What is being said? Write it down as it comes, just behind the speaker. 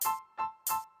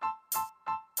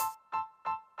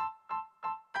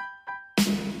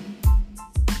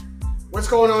What's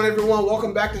going on, everyone?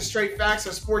 Welcome back to Straight Facts,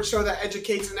 a sports show that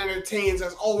educates and entertains.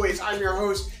 As always, I'm your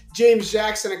host, James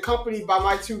Jackson, accompanied by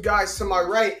my two guys to my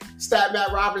right, Stat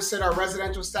Matt Robinson, our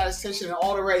residential statistician, and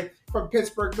all the way from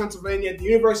Pittsburgh, Pennsylvania, at the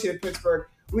University of Pittsburgh.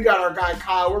 We got our guy,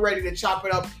 Kyle. We're ready to chop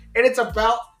it up, and it's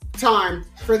about time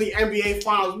for the NBA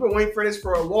Finals. We've been waiting for this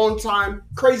for a long time.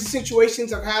 Crazy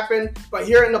situations have happened, but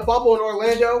here in the bubble in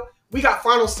Orlando, we got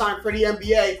finals time for the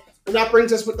NBA. And that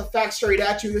brings us with the facts straight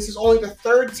at you. This is only the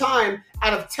third time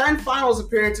out of 10 finals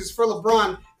appearances for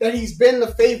LeBron that he's been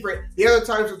the favorite. The other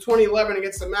times were 2011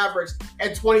 against the Mavericks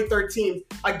and 2013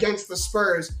 against the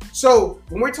Spurs. So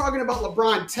when we're talking about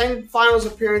LeBron, 10 finals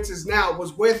appearances now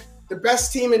was with the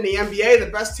best team in the NBA,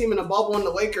 the best team in the bubble, and the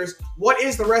Lakers. What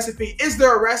is the recipe? Is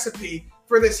there a recipe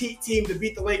for this Heat team to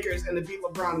beat the Lakers and to beat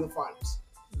LeBron in the finals?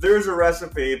 There's a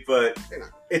recipe, but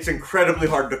it's incredibly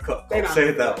hard to cook. I'll say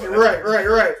it that way.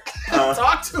 Right.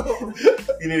 Talk to him.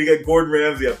 You need to get Gordon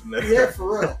Ramsay up in there. Yeah,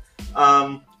 for real.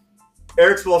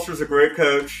 Eric Spoelstra's a great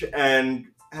coach, and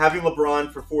having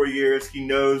LeBron for 4 years, he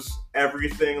knows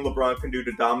everything LeBron can do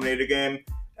to dominate a game,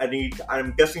 and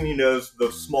I'm guessing he knows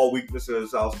the small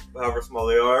weaknesses, however small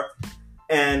they are.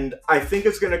 And I think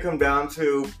it's going to come down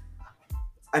to,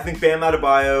 I think Bam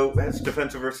Adebayo, his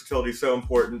defensive versatility is so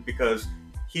important because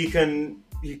he can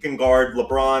guard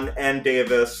LeBron and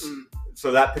Davis,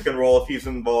 so that pick and roll, if he's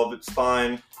involved, it's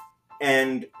fine.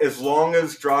 And as long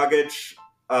as Dragic,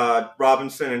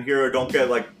 Robinson, and Hero don't get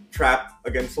trapped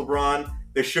against LeBron,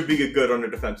 they should be good on the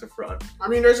defensive front. I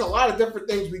mean, there's a lot of different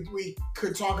things we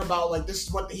could talk about. Like, this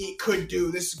is what the Heat could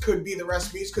do. This could be the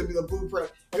recipe. This could be the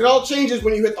blueprint. And it all changes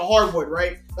when you hit the hardwood,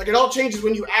 right? Like, it all changes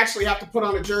when you actually have to put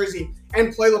on a jersey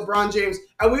and play LeBron James.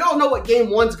 And we all know what Game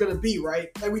 1's going to be, right?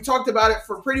 Like, we talked about it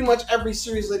for pretty much every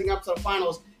series leading up to the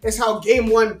finals. It's how Game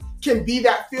 1 can be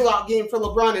that feel-out game for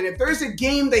LeBron. And if there's a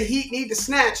game the Heat need to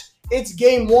snatch, it's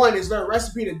Game 1. Is there a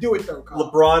recipe to do it, though,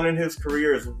 Kyle? LeBron in his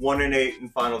career is 1-8 in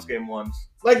finals Game 1s.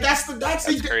 Like, that's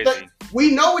crazy.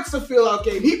 We know it's the feel-out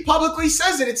game. He publicly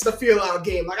says it's the feel-out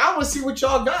game. Like, I want to see what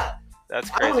y'all got. That's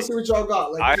crazy. I want to see what y'all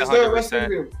got. Like, is there a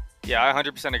recipe? Yeah, I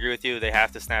 100% agree with you. They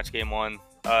have to snatch Game 1.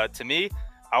 To me,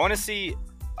 I want to see.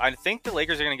 I think the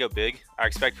Lakers are going to go big. I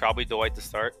expect probably Dwight to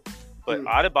start. But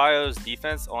Adebayo's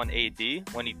defense on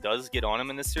AD, when he does get on him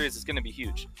in this series, is going to be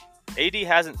huge. AD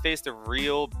hasn't faced a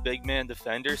real big man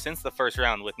defender since the first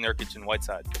round with Nurkic and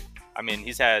Whiteside. I mean,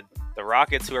 he's had the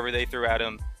Rockets, whoever they threw at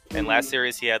him, and last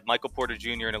series he had Michael Porter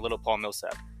Jr. and a little Paul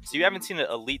Millsap. So you haven't seen an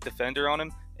elite defender on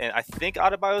him, and I think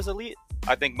Adebayo's elite.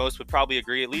 I think most would probably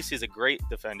agree. At least he's a great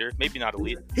defender, maybe not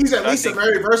elite. He's at least a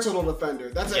very versatile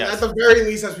defender. At the very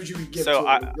least, that's what you could give to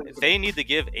him. They need to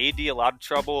give AD a lot of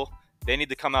trouble. They need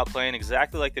to come out playing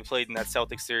exactly like they played in that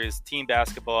Celtics series, team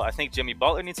basketball. I think Jimmy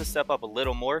Butler needs to step up a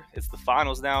little more. It's the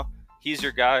finals now. He's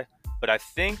your guy. But I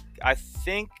think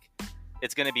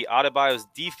it's going to be Adebayo's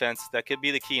defense that could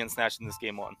be the key in snatching this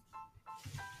Game 1.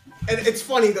 And it's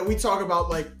funny that we talk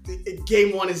about,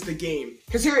 Game 1 is the game.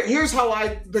 Because here's how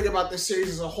I think about this series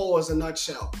as a whole, as a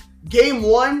nutshell. Game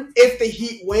 1, if the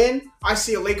Heat win, I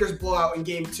see a Lakers blowout in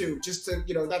Game 2. Just to,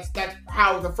 that's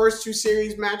how the first two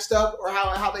series matched up, or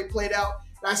how they played out.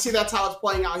 And I see that's how it's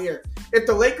playing out here. If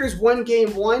the Lakers win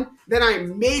Game 1, then I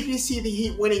maybe see the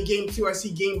Heat winning Game 2. I see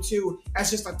Game 2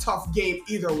 as just a tough game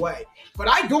either way. But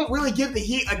I don't really give the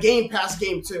Heat a game past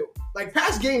Game 2.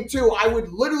 Past Game 2, I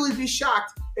would literally be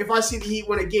shocked if I see the Heat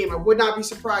win a game. I would not be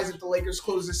surprised if the Lakers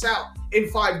close this out in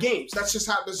 5 games. That's just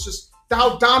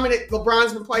how dominant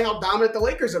LeBron's been playing, how dominant the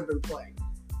Lakers have been playing.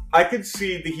 I could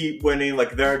see the Heat winning.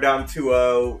 They're down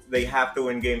 2-0. They have to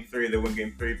win Game 3. They win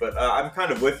Game 3. But I'm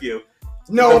kind of with you.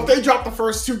 No, if they drop the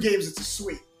first 2 games, it's a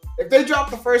sweep. If they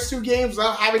drop the first 2 games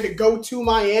without having to go to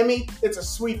Miami, it's a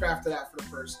sweep after that for the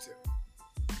first 2.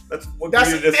 That's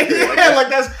you disagree.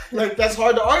 That's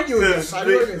hard to argue against.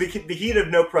 The Heat have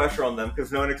no pressure on them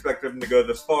because no one expected them to go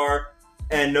this far,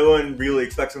 and no one really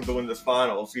expects them to win this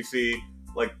finals. You see,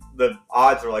 the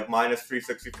odds are minus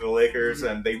 360 for the Lakers,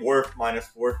 and they were minus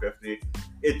 450.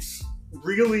 It's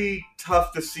really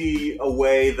tough to see a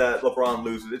way that LeBron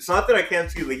loses. It's not that I can't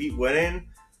see the Heat winning.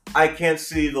 I can't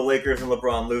see the Lakers and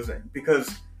LeBron losing because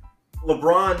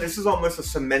LeBron, this is almost a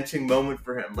cementing moment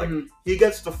for him. He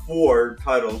gets to 4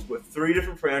 titles with 3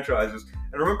 different franchises.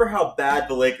 And remember how bad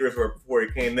the Lakers were before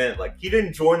he came in. He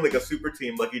didn't join a super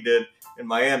team like he did in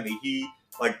Miami. He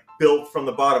built from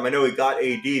the bottom. I know he got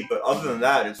AD, but other than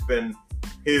that, it's been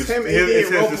his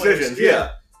decisions.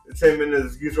 Yeah. It's him and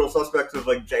his usual suspects of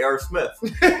J.R. Smith.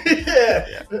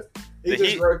 Yeah.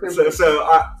 It's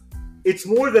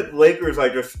more that Lakers are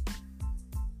just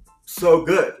so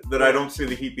good that I don't see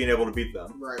the Heat being able to beat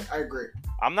them. Right, I agree.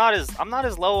 I'm not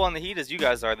as low on the Heat as you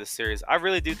guys are this series. I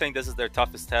really do think this is their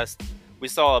toughest test. We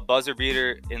saw a buzzer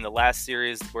beater in the last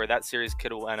series where that series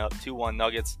could have went up 2-1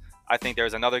 Nuggets. I think there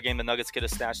was another game the Nuggets could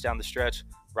have snatched down the stretch.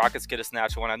 Rockets could have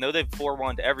snatched one. I know they've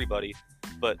 4-1 to everybody,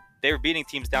 but they were beating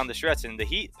teams down the stretch, and the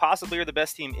Heat possibly are the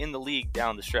best team in the league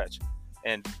down the stretch.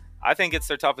 And I think it's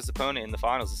their toughest opponent in the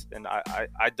finals, and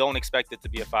I don't expect it to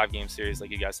be a 5-game series like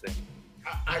you guys think.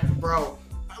 Bro,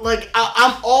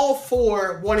 I'm all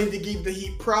for wanting to give the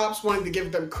Heat props, wanting to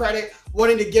give them credit,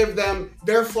 wanting to give them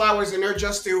their flowers and their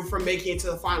just due for making it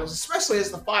to the finals, especially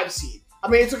as the 5 seed. I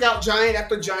mean, it took out giant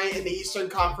after giant in the Eastern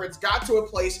Conference, got to a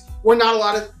place where not a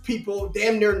lot of people,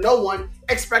 damn near no one,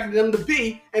 expected them to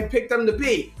be and picked them to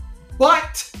be.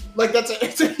 But,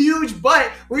 it's a huge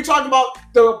but. We're talking about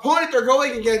the opponent they're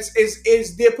going against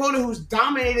is the opponent who's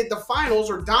dominated the finals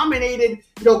or dominated,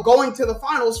 going to the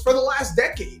finals for the last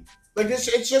decade.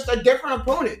 It's just a different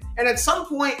opponent. And at some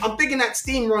point, I'm thinking that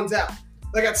steam runs out.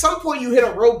 At some point, you hit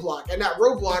a roadblock, and that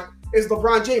roadblock is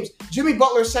LeBron James. Jimmy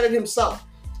Butler said it himself.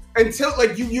 Until,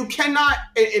 you cannot,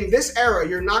 in this era,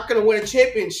 you're not going to win a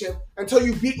championship until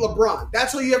you beat LeBron.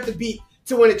 That's who you have to beat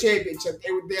to win a championship.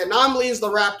 The anomaly is the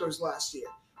Raptors last year.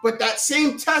 But that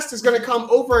same test is going to come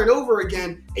over and over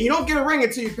again, and you don't get a ring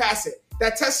until you pass it.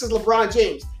 That test is LeBron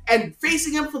James. And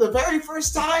facing him for the very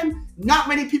first time, not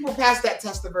many people pass that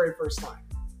test the very first time.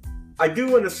 I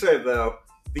do want to say, though,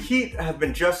 the Heat have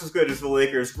been just as good as the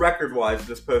Lakers record-wise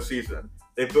this postseason.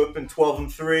 They've both been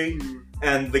 12-3,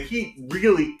 and the Heat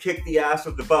really kicked the ass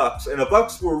of the Bucks, and the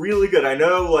Bucks were really good. I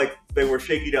know, they were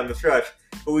shaky down the stretch,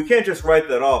 but we can't just write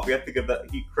that off. We have to give that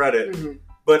Heat credit. Mm-hmm.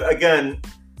 But again,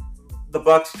 the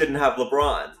Bucks didn't have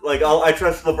LeBron. I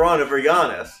trust LeBron over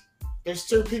Giannis. There's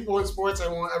 2 people in sports I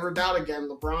won't ever doubt again,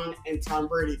 LeBron and Tom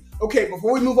Brady. Okay,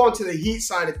 before we move on to the Heat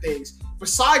side of things,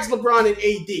 besides LeBron and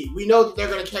AD, we know that they're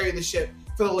going to carry the ship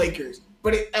for the Lakers.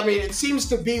 But it seems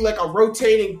to be like a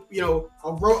rotating,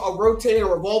 a rotating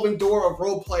or revolving door of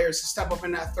role players to step up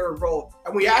in that third role.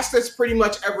 And we ask this pretty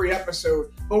much every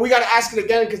episode, but we got to ask it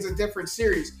again because it's a different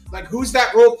series. Who's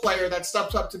that role player that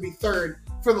steps up to be third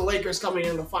for the Lakers coming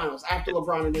into the finals after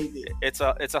LeBron and AD? It's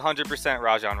 100%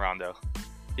 Rajon Rondo.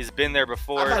 He's been there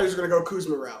before. I thought he was going to go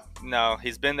Kuzma route. No,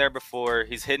 he's been there before.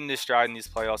 He's hitting his stride in these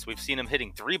playoffs. We've seen him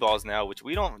hitting 3 balls now, which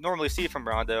we don't normally see from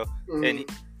Rondo. Mm-hmm. And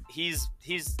he's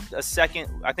a second,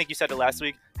 I think you said it last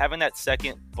week, having that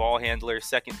second ball handler,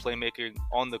 second playmaker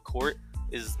on the court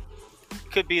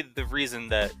could be the reason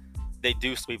that they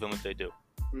do sweep him if they do.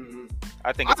 Mm-hmm.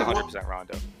 I think it's 100%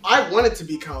 Rondo. I want it to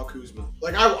be Kyle Kuzma.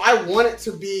 I want it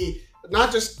to be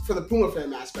not just for the Puma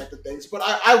fan aspect of things, but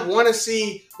I want to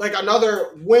see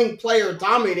another wing player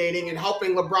dominating and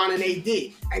helping LeBron and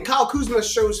AD. And Kyle Kuzma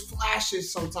shows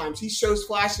flashes sometimes. He shows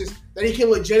flashes that he can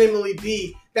legitimately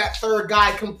be that third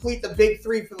guy, complete the big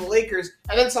 3 for the Lakers,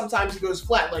 and then sometimes he goes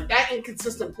flat. That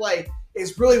inconsistent play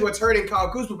is really what's hurting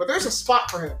Kyle Kuzma. But there's a spot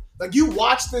for him. You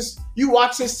watch this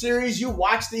series, you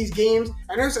watch these games,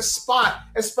 and there's a spot,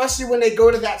 especially when they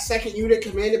go to that second unit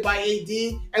commanded by AD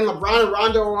and LeBron and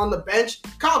Rondo are on the bench.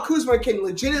 Kyle Kuzma can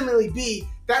legitimately be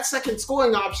that second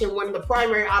scoring option when the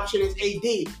primary option is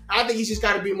AD. I think he's just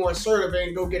got to be more assertive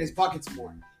and go get his buckets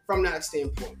more from that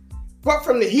standpoint. But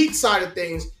from the Heat side of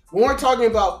things, when we're talking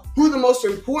about who the most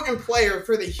important player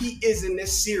for the Heat is in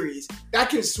this series,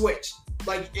 that can switch.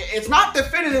 It's not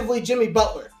definitively Jimmy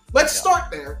Butler. Let's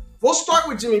start there. We'll start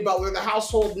with Jimmy Butler, the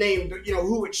household name,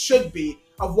 who it should be,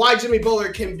 of why Jimmy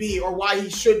Butler can be or why he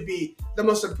should be the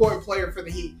most important player for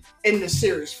the Heat in the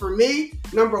series. For me,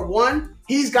 number 1,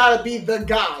 he's got to be the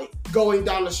guy going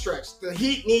down the stretch. The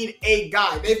Heat need a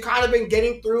guy. They've kind of been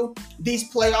getting through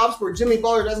these playoffs where Jimmy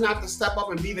Butler doesn't have to step up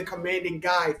and be the commanding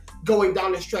guy going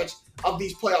down the stretch of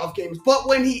these playoff games. But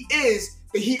when he is,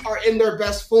 the Heat are in their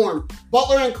best form.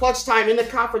 Butler in clutch time in the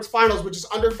conference finals, which is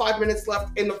under 5 minutes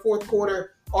left in the fourth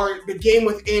quarter, are the game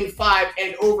within 5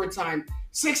 and overtime.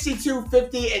 62,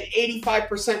 50, and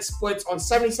 85% splits on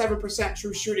 77%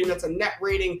 true shooting. That's a net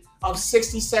rating of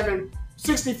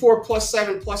 64 plus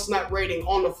 7 plus net rating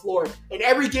on the floor. In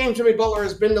every game, Jimmy Butler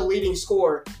has been the leading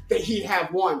scorer that Heat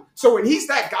have won. So when he's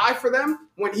that guy for them,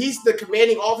 when he's the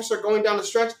commanding officer going down the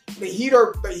stretch, the Heat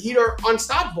are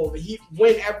unstoppable. The Heat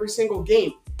win every single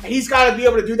game. And he's got to be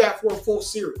able to do that for a full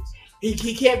series.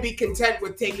 He can't be content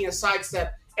with taking a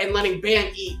sidestep and letting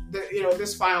Bam eat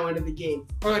this final end of the game,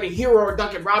 or letting Hero or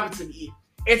Duncan Robinson eat.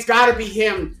 It's got to be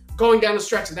him going down the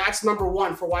stretch, and that's number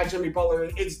 1 for why Jimmy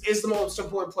Butler is the most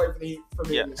important player for the Heat for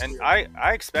me. Yeah, and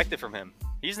I expect it from him.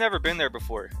 He's never been there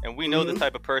before, and we know the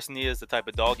type of person he is, the type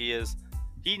of dog he is.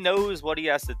 He knows what he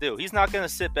has to do. He's not going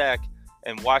to sit back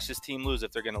and watch his team lose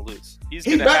if they're going to lose. He's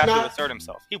He going to bet have to not. assert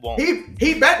himself. He won't.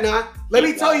 He bet not. Let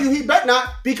me tell you, he bet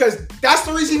not, because that's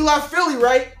the reason he left Philly,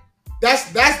 right?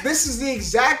 This is the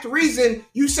exact reason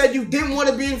you said you didn't want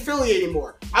to be in Philly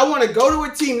anymore. I want to go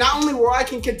to a team not only where I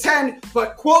can contend,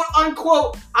 but quote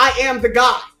unquote, I am the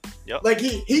guy. Yep. Like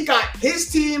he got his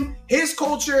team, his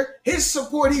culture, his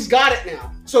support. He's got it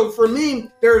now. So for me,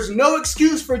 there's no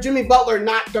excuse for Jimmy Butler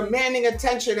not demanding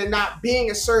attention and not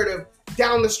being assertive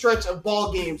down the stretch of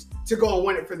ball games to go and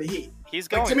win it for the Heat. He's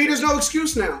going. To me, there's no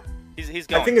excuse now. He's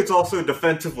going. I think it's also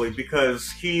defensively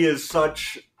because he is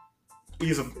such.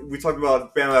 We talked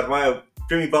about Bam Adebayo.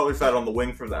 Jimmy Butler's out on the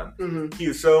wing for them. Mm-hmm. He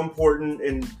is so important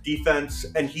in defense,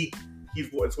 and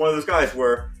it's one of those guys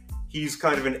where he's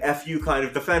kind of an FU kind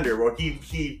of defender, where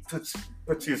he puts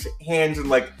his hands in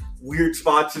like weird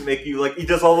spots and make you like he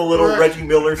does all the little Reggie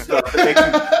Miller stuff that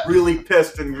makes you really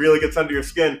pissed and really gets under your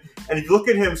skin. And if you look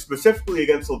at him specifically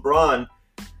against LeBron,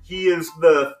 he is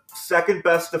the second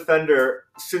best defender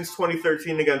since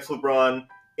 2013 against LeBron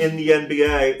in the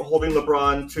NBA, holding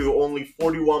LeBron to only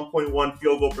 41.1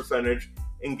 field goal percentage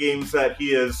in games that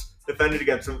he has defended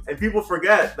against him. And people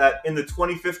forget that in the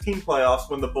 2015 playoffs,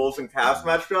 when the Bulls and Cavs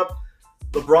matched up,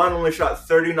 LeBron only shot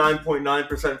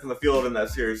 39.9% from the field in that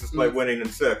series, despite winning in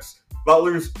 6.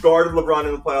 Butler's guarded LeBron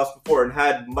in the playoffs before and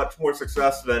had much more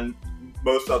success than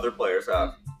most other players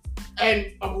have.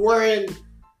 And we're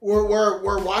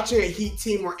watching a Heat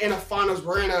team. We're in a finals.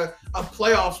 We're in a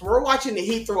playoffs. We're watching the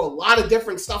Heat throw a lot of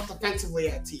different stuff defensively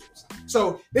at teams.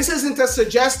 So this isn't to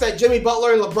suggest that Jimmy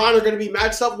Butler and LeBron are going to be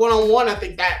matched up one-on-one. I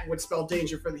think that would spell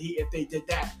danger for the Heat if they did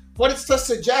that. But it's to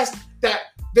suggest that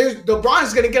LeBron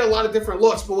is going to get a lot of different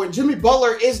looks. But when Jimmy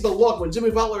Butler is the look, when Jimmy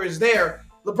Butler is there,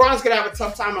 LeBron's going to have a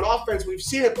tough time on offense. We've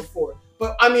seen it before.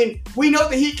 But, I mean, we know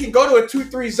the Heat can go to a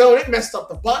 2-3 zone. It messed up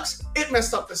the Bucks. It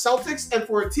messed up the Celtics. And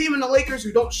for a team in the Lakers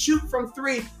who don't shoot from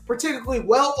three particularly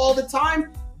well all the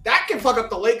time, that can fuck up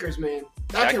the Lakers, man.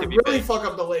 That can really fuck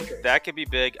up the Lakers. That could be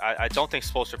big. I don't think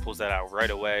Spoelstra pulls that out right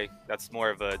away. That's more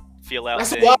of a feel-out That's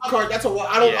thing. a wild card. I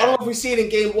don't know if we see it in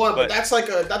game one, but that's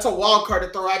a wild card to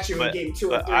throw at you in game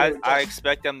 2 or 3. I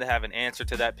expect them to have an answer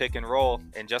to that pick and roll.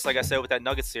 And just like I said with that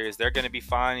Nuggets series, they're going to be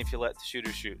fine if you let the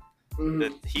shooters shoot. Mm-hmm.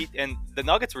 The Heat and the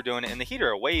Nuggets were doing it, and the Heat are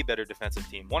a way better defensive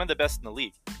team, one of the best in the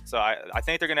league. So I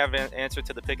think they're going to have an answer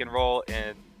to the pick and roll,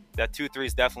 and that 2-3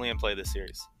 is definitely in play this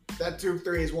series. That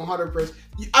 2-3 is 100%.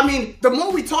 I mean, the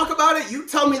more we talk about it, you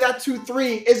tell me that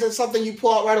 2-3 isn't something you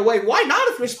pull out right away. Why not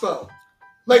if you're Spo?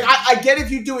 Like, I get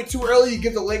if you do it too early, you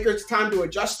give the Lakers time to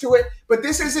adjust to it, but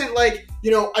this isn't like,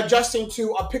 adjusting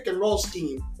to a pick and roll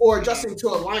scheme or adjusting to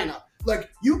a lineup. Like,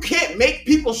 you can't make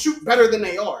people shoot better than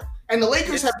they are. And the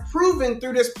Lakers have proven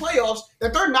through this playoffs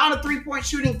that they're not a three-point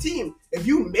shooting team. If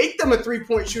you make them a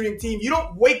three-point shooting team, you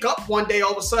don't wake up one day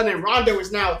all of a sudden and Rondo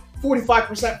is now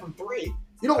 45% from three.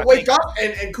 You don't wake up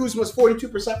and Kuzma's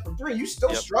 42% from three. You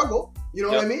still struggle. You know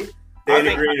what I mean?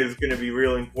 Danny Green is going to be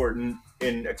really important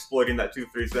in exploiting that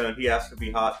 2-3 zone. He has to be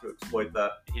hot to exploit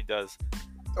that. He does.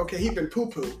 Okay, he's been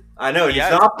poo-poo. I know, he's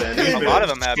not been. A lot of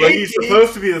them have. But he's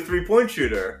supposed to be the three-point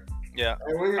shooter. Yeah,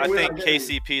 I think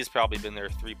KCP has probably been their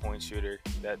three-point shooter.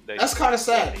 That's kind of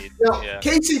sad.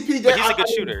 KCP, but he's a good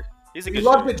shooter. We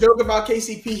love to joke about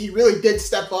KCP. He really did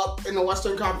step up in the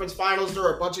Western Conference Finals. There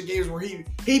were a bunch of games where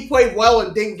he played well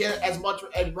and didn't get as much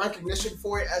recognition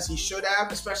for it as he should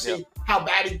have, especially how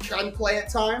bad he can play at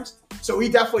times. So he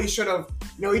definitely should have,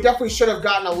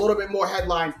 gotten a little bit more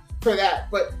headline for that.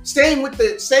 But staying with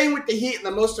the Heat and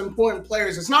the most important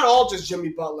players, it's not all just Jimmy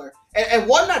Butler. And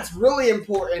one that's really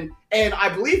important, and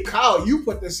I believe, Kyle, you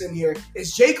put this in here,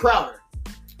 is Jay Crowder.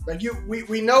 Like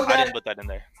we know that. I didn't put that in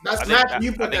there. That's Matt.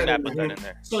 You put that in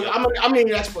there. So I'm need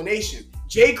an explanation.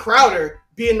 Jay Crowder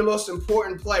being the most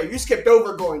important player. You skipped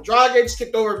over Goran Dragic,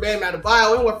 skipped over Bam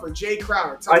Adebayo, and went for Jay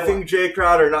Crowder. I think Jay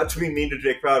Crowder, not to be mean to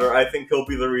Jay Crowder, I think he'll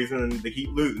be the reason the Heat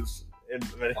lose in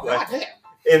many ways.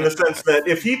 In the sense that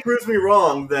if he proves me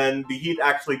wrong, then the Heat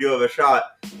actually do have a shot.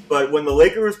 But when the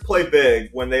Lakers play big,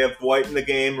 when they have Dwight in the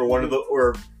game,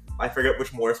 or I forget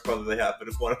which Morris brother they have, but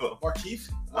it's one of them. Markieff?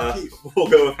 We'll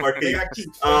go with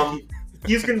Markieff.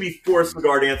 He's going to be forced to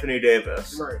guard Anthony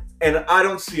Davis. Right. And I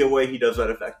don't see a way he does that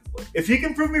effectively. If he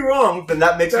can prove me wrong, then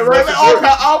that makes him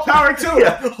all power to it.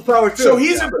 Yeah, all power to it. So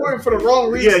he's important for the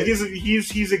wrong reason. Yeah,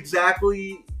 he's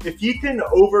exactly... If he can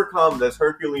overcome this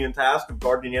Herculean task of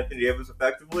guarding Anthony Davis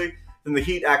effectively, then the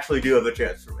Heat actually do have a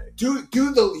chance for me. Do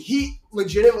the Heat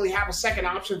legitimately have a second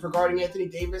option for guarding Anthony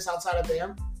Davis outside of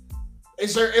Bam?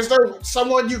 Is there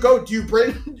someone you go? Do you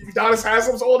bring Udonis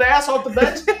Haslem's old ass off the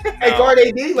bench and guard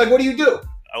AD? Like, what do you do?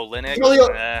 Olynyk?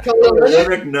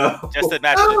 Olynyk, no. Just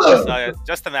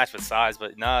to match with size,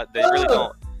 but no, they really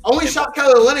don't. Only shot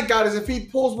Kelly Olynyk got is if he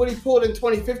pulls what he pulled in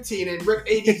 2015 and ripped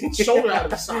AD's shoulder out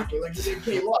of his socket like he did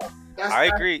K-Love. I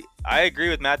agree. I agree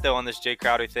with Matt though on this Jay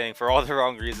Crowder thing for all the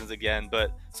wrong reasons again.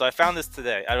 But so I found this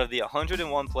today. Out of the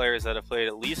 101 players that have played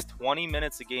at least 20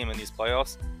 minutes a game in these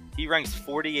playoffs, he ranks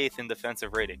 48th in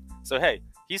defensive rating. So hey,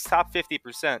 he's top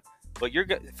 50%. But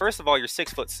first of all, you're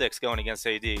 6'6" going against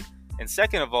AD, and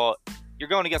second of all, you're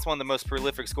going against one of the most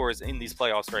prolific scorers in these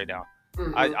playoffs right now.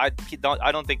 Mm-hmm.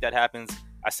 I don't think that happens.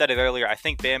 I said it earlier. I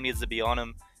think Bam needs to be on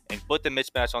him and put the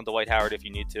mismatch on Dwight Howard if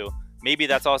you need to. Maybe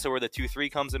that's also where the 2-3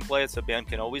 comes in play, so Bam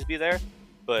can always be there.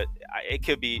 But it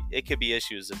could be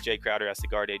issues if Jay Crowder has to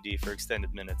guard AD for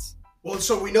extended minutes. Well,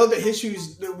 so we know the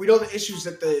issues. We know the issues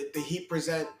that the Heat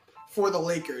present for the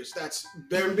Lakers. That's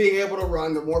them being able to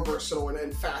run. They're more versatile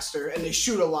and faster, and they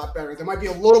shoot a lot better. They might be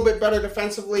a little bit better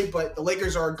defensively, but the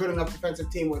Lakers are a good enough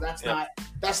defensive team where that's not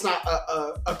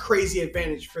a crazy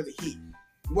advantage for the Heat.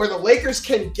 Where the Lakers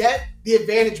can get the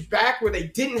advantage back where they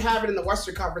didn't have it in the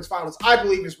Western Conference Finals, I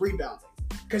believe, is rebounding.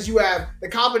 Because you have the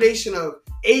combination of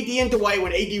AD and Dwight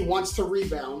when AD wants to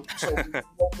rebound. So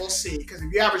we'll see. Because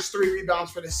if you average 3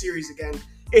 rebounds for the series again,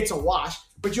 it's a wash.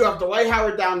 But you have Dwight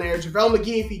Howard down there, JaVale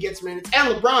McGee if he gets minutes,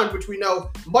 and LeBron, which we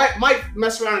know might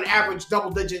mess around and average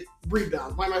double-digit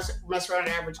rebounds. Might mess around and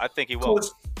average. I think he will.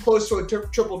 Close to a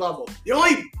triple-double. The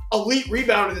only elite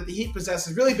rebounder that the Heat possess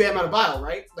is really Bam Adebayo,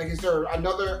 right? Like, is there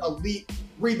another elite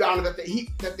rebounder that the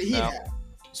Heat have?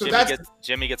 So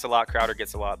Jimmy gets a lot, Crowder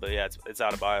gets a lot, but yeah, it's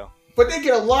Adebayo. But they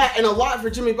get a lot, and a lot for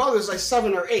Jimmy Butler is like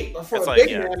 7 or 8. But for a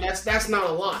big man, that's not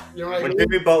a lot. You know what I mean? When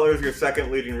Jimmy Butler is your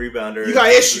second leading rebounder, you got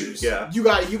issues. Yeah, you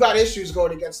got issues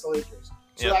going against the Lakers.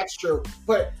 So that's true.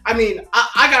 But I mean,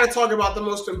 I got to talk about the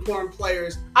most important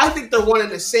players. I think they're one and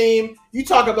the same. You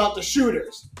talk about the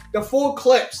shooters, the full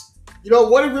clips. You know,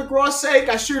 what did Rick Ross say?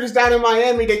 Got shooters down in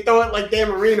Miami. They throw it like Dan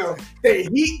Marino. The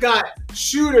Heat got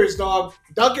shooters, dog.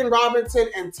 Duncan Robinson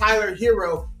and Tyler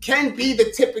Hero can be the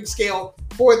tipping scale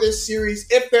for this series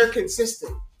if they're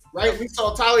consistent, right? We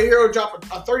saw Tyler Hero drop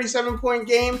a 37-point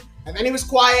game, and then he was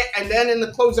quiet, and then in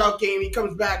the closeout game, he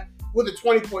comes back with a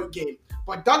 20-point game.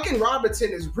 But Duncan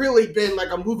Robinson has really been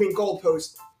like a moving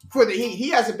goalpost for the Heat. He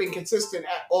hasn't been consistent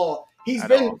at all. He's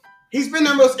been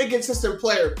their most inconsistent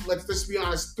player, let's just be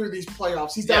honest, through these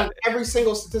playoffs. He's down every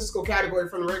single statistical category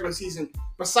from the regular season,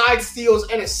 besides steals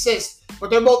and assists, but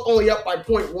they're both only up by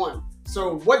 0.1.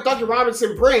 So what Duncan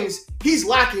Robinson brings, he's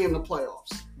lacking in the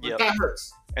playoffs. That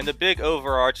hurts. And the big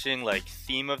overarching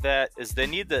theme of that is they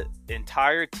need the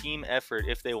entire team effort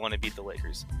if they want to beat the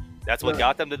Lakers. That's what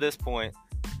got them to this point.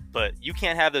 But you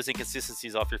can't have those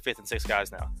inconsistencies off your 5th and 6th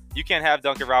guys now. You can't have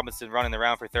Duncan Robinson running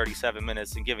around for 37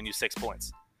 minutes and giving you 6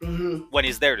 points. When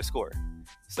he's there to score.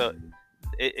 So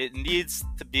it needs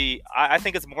to be. I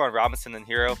think it's more on Robinson than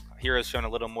Hero. Hero's shown a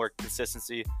little more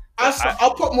consistency.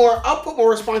 I'll put more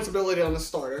responsibility on the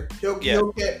starter. He'll get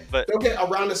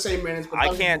around the same minutes. But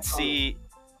I can't see.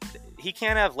 He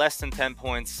can't have less than 10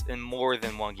 points in more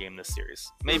than one game this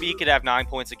series. Maybe he could have 9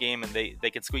 points a game and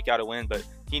they could squeak out a win, but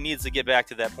he needs to get back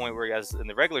to that point where he has in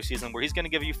the regular season where he's going to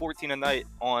give you 14 a night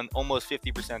on almost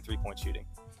 50% three-point shooting.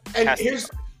 And here's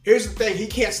the thing, he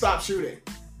can't stop shooting.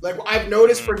 Like I've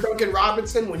noticed for Duncan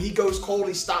Robinson, when he goes cold,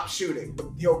 he stops shooting.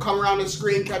 He'll come around the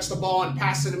screen, catch the ball, and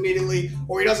pass it immediately,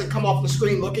 or he doesn't come off the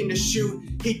screen looking to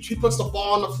shoot. He puts the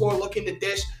ball on the floor looking to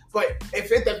dish. But if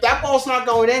that ball's not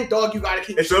going in, dog, you got to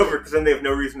keep it's shooting. Over because then they have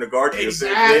no reason to guard you.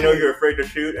 Exactly. They know you're afraid to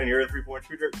shoot and you're a three-point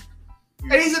shooter.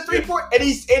 And he's a three-point, and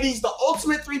he's the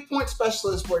ultimate three-point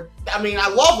specialist. Where I mean, I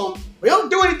love him. We don't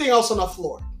do anything else on the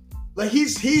floor. Like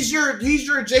he's your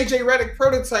JJ Redick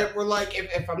prototype. Where like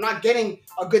if I'm not getting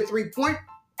a good 3-point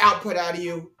output out of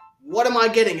you, what am I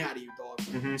getting out of you, dog?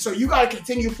 Mm-hmm. So you got to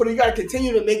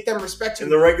continue to make them respect you. In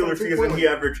the regular season, he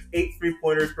averaged 8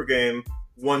 3-pointers per game,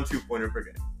 1 2-pointer per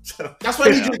game. So that's what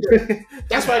I need you to do.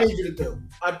 That's what I need you to do.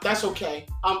 That's okay.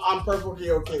 I'm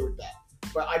perfectly okay with that.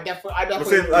 But I definitely.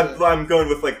 I'm going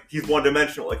with he's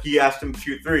one-dimensional. He asked him to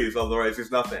shoot threes, otherwise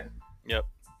he's nothing. Yep.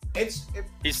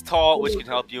 He's tall, which can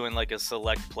help you in a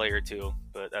select play or two,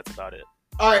 but that's about it.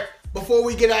 All right, before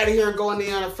we get out of here and go in the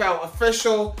NFL,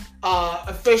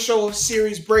 official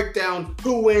series breakdown,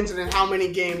 who wins and in how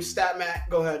many games? Stat Matt,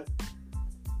 go ahead.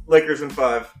 Lakers in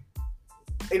 5.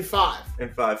 In 5.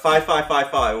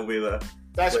 5-5-5-5 will be the.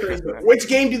 That's Lakers crazy. Which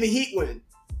game do the Heat win?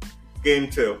 Game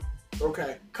 2.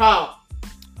 Okay, Kyle.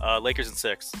 Lakers in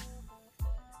 6.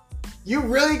 You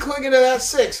really clinging to that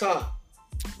 6, huh?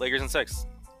 Lakers in 6.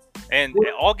 And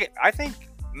I think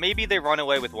maybe they run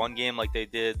away with one game like they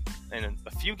did in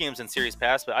a few games in series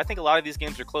past, but I think a lot of these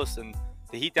games are close, and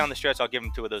the Heat down the stretch, I'll give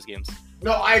them 2 of those games.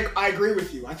 No, I agree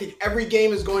with you. I think every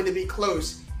game is going to be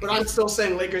close, but I'm still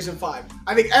saying Lakers in 5.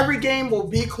 I think every game will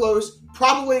be close,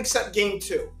 probably except game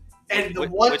 2. And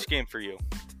which game for you?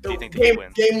 Do you think they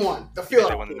win? Game 1, the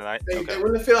field-out game. They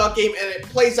win the field-out game, and it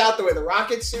plays out the way the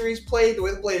Rockets series played, the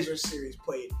way the Blazers series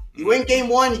played. You win game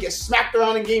 1, you get smacked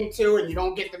around in game 2, and you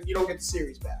don't get the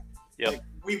series back. Yep.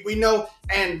 Like, we know,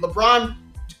 and LeBron,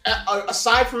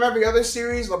 aside from every other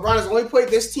series, LeBron has only played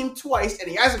this team twice, and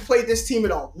he hasn't played this team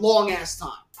in a long-ass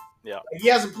time. Yeah. Like, he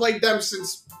hasn't played them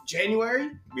since January.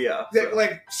 Yeah.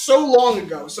 Like, so long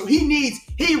ago. So he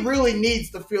really needs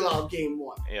the fill-out game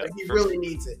 1. Yeah. Like, he really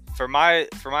needs it. For my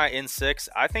in 6,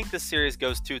 I think this series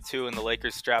goes 2-2, and the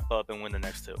Lakers strap up and win the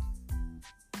next 2.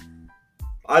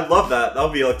 I'd love that. That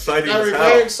would be exciting. That would be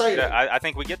very exciting. Yeah, I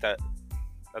think we get that.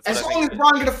 As long as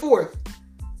Bron get a 4th.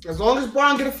 As long as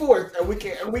Bron get a 4th,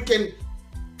 and we can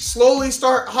slowly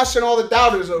start hushing all the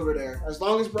doubters over there. As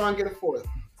long as Bron get a 4th.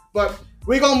 But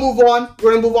we're going to move on.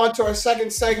 We're going to move on to our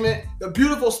second segment, the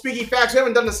beautiful Speaking Facts. We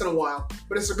haven't done this in a while,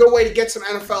 but it's a good way to get some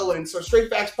NFL in. So Straight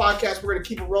Facts Podcast, we're going to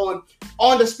keep it rolling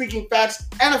on to Speaking Facts,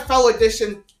 NFL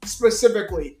edition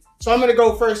specifically. So I'm going to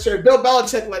go first here. Bill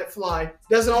Belichick let it fly.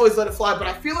 Doesn't always let it fly, but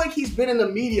I feel like he's been in the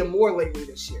media more lately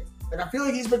this year. Like, I feel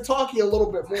like he's been talking a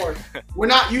little bit more. We're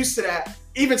not used to that.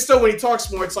 Even still, when he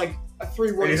talks more, it's like a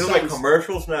 3-word sentence. He's in, like,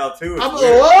 commercials now, too.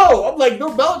 I'm like,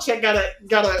 Bill Belichick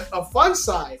got a fun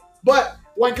side. But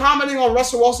when commenting on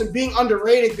Russell Wilson being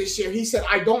underrated this year, he said,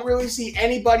 I don't really see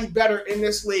anybody better in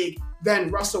this league than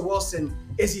Russell Wilson.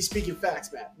 Is he speaking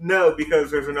facts, Matt? No,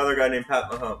 because there's another guy named Pat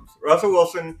Mahomes. Russell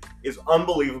Wilson is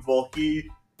unbelievable.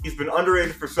 He's been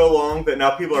underrated for so long that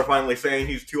now people are finally saying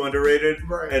he's too underrated.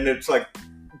 Right. And it's like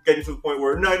getting to the point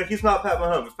where, no, he's not Pat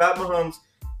Mahomes. Pat Mahomes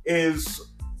is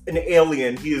an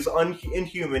alien. He is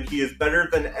inhuman. He is better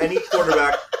than any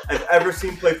quarterback I've ever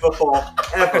seen play football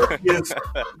ever. He's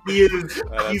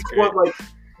what, like,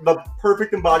 the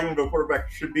perfect embodiment of a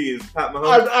quarterback should be is Pat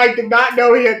Mahomes. I did not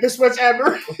know he had this much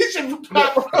admiration for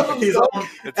Pat Mahomes.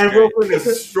 And Wilson is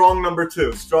a strong number 2.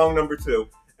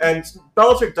 And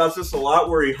Belichick does this a lot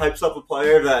where he hypes up a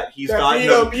player that he's gotten. It's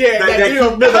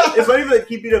not even that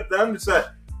he beat up them, it's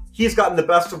that he's gotten the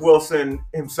best of Wilson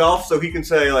himself, so he can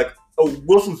say, like, oh,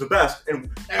 Wilson's the best. And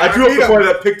I drew up the player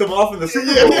that picked him off in the Super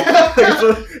Bowl. Yeah.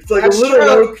 It's like a little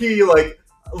low-key, like,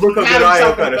 look up good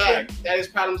eye kind of thing. That is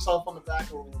pat himself on the back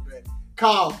a little bit.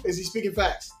 Kyle, is he speaking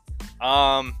facts?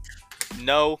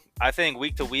 No. I think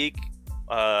week to week,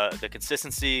 the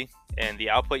consistency and the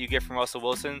output you get from Russell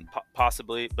Wilson,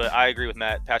 possibly. But I agree with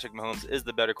Matt. Patrick Mahomes is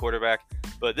the better quarterback.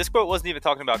 But this quote wasn't even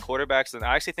talking about quarterbacks, and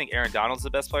I actually think Aaron Donald's the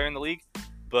best player in the league.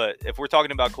 But if we're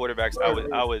talking about quarterbacks, I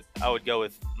would go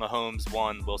with Mahomes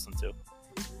 1, Wilson 2.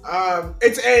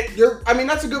 That's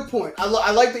a good point.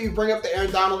 I like that you bring up the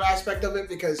Aaron Donald aspect of it,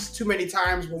 because too many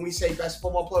times when we say best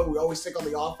football player, we always think on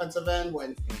the offensive end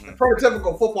when the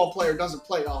prototypical football player doesn't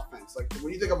play offense. Like,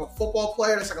 when you think of a football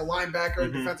player, that's like a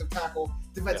linebacker, defensive tackle,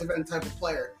 defensive end type of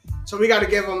player. So we got to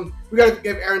give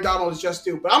Aaron Donald his just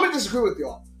due. But I'm going to disagree with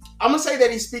y'all. I'm going to say that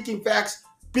he's speaking facts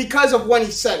because of when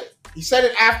he said it.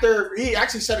 He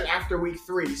actually said it after week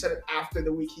 3. He said it after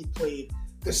the week he played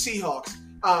the Seahawks.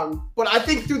 But I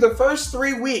think through the first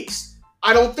 3 weeks,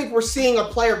 I don't think we're seeing a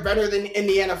player better than in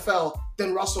the NFL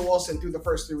than Russell Wilson through the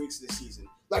first 3 weeks of the season.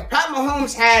 Like, Pat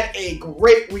Mahomes had a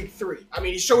great week 3. I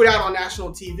mean, he showed out on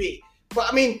national TV.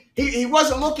 But, I mean, he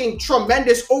wasn't looking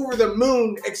tremendous, over the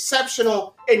moon,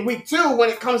 exceptional in week 2 when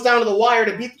it comes down to the wire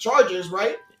to beat the Chargers,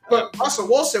 right? But Russell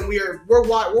Wilson, we're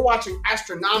watching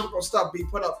astronomical stuff be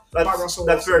put up by Russell Wilson.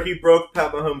 That's where he broke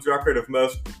Pat Mahomes' record of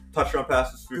most touchdown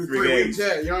passes through 3 games. Weeks,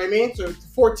 yeah, you know what I mean? So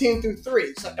 14 through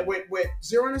 3, so with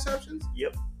 0 interceptions.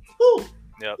 Yep. Woo.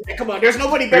 Yep. Yeah, come on, there's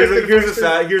nobody better.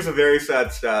 Here's a very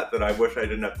sad stat that I wish I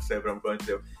didn't have to say, but I'm going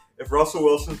to. If Russell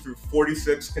Wilson threw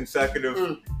 46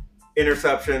 consecutive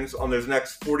interceptions on those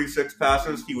next 46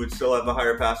 passes, he would still have a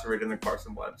higher passer rating than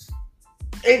Carson Wentz.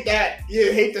 Ain't that?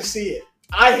 You hate to see it.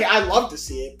 I love to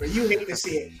see it, but you hate to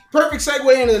see it. Perfect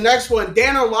segue into the next one.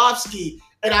 Dan Orlovsky,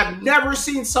 and I've never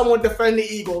seen someone defend the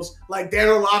Eagles like Dan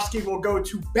Orlovsky will go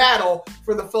to battle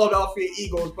for the Philadelphia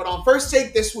Eagles. But on First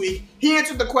Take this week, he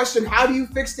answered the question, how do you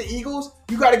fix the Eagles?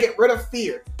 You got to get rid of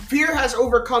fear. Fear has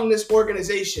overcome this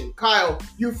organization. Kyle,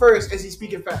 you first. Is he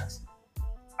speaking facts?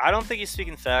 I don't think he's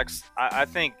speaking facts. I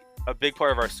think a big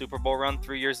part of our Super Bowl run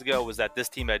 3 years ago was that this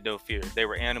team had no fear. They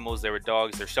were animals. They were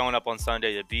dogs. They're showing up on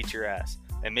Sunday to beat your ass.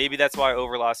 And maybe that's why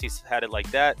Orlovsky's had it like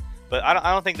that. But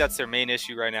I don't think that's their main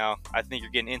issue right now. I think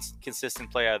you're getting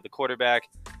inconsistent play out of the quarterback.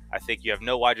 I think you have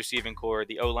no wide receiving core.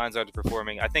 The O-line's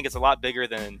underperforming. I think it's a lot bigger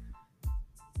than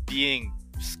being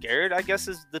scared, I guess,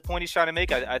 is the point he's trying to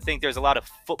make. I think there's a lot of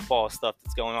football stuff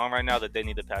that's going on right now that they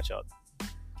need to patch up.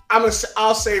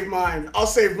 I'll save mine. I'll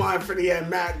save mine for the end.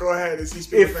 Matt, go ahead. Is he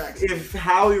speaking facts? If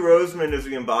Howie Roseman is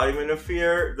the embodiment of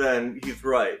fear, then he's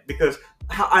right. Because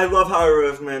I love Howie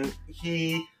Roseman.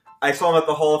 I saw him at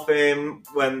the Hall of Fame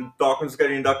when Dawkins was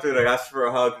getting inducted. I asked for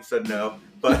a hug. He said no.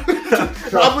 But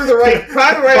probably the right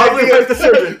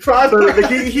decision.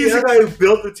 He's the guy who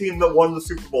built the team that won the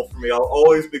Super Bowl for me. I'll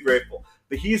always be grateful.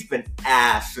 But he's been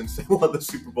ass since they won the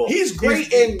Super Bowl. He's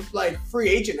great in like free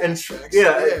agent aspects.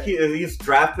 These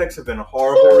draft picks have been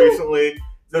horrible recently.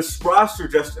 This roster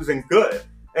just isn't good.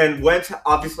 And Wentz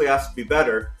obviously has to be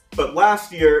better. But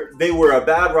last year, they were a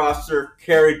bad roster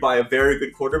carried by a very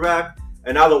good quarterback.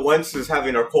 And now that Wentz is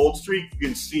having a cold streak, you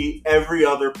can see every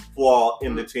other flaw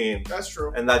in the team. That's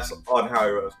true. And that's on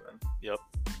Howie Roseman. Yep.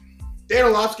 Dan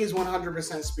Orlovsky is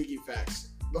 100% speaking facts.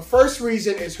 The first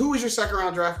reason is, who was your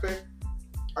second-round draft pick?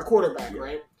 A quarterback,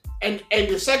 right? And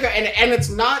your second, and it's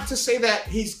not to say that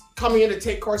he's coming in to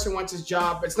take Carson Wentz's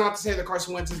job. It's not to say that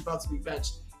Carson Wentz is about to be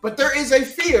benched. But there is a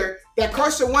fear that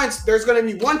Carson Wentz, there's going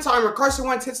to be one time where Carson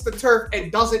Wentz hits the turf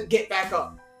and doesn't get back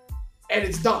up. And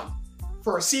it's done.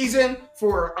 For a season,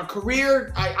 for a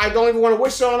career, I don't even want to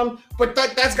wish on him. But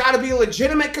that's got to be a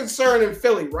legitimate concern in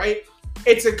Philly, right?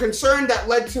 It's a concern that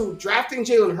led to drafting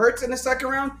Jalen Hurts in the second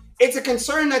round. It's a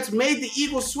concern that's made the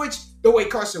Eagles switch the way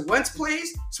Carson Wentz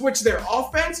plays, switch their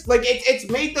offense. Like, it's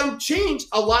made them change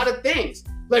a lot of things.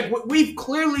 Like, we've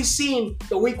clearly seen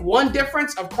the week 1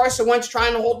 difference of Carson Wentz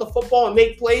trying to hold the football and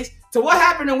make plays to what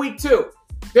happened in week 2.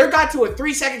 There got to a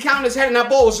 3-second count in his head, and that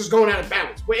ball was just going out of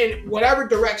bounds in whatever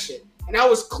direction. And that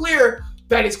was clear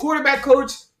that his quarterback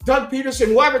coach, Doug Peterson,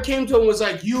 whoever came to him, was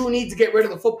like, you need to get rid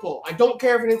of the football. I don't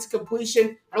care if it's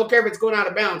completion. I don't care if it's going out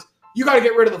of bounds. You got to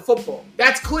get rid of the football.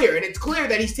 That's clear. And it's clear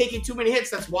that he's taking too many hits.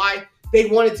 That's why they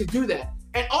wanted to do that.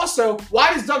 And also,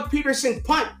 why does Doug Peterson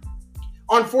punt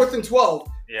on 4th and 12?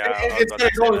 Yeah, instead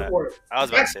of going for it. I was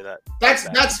about to say that.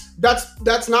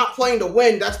 That's not playing to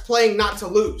win. That's playing not to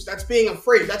lose. That's being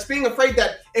afraid. That's being afraid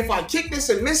that if I kick this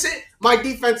and miss it, my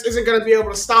defense isn't going to be able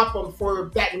to stop them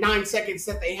for that 9 seconds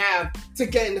that they have to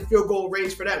get in the field goal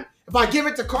range for them. If I give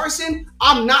it to Carson,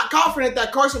 I'm not confident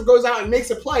that Carson goes out and makes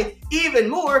a play. Even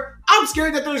more, I'm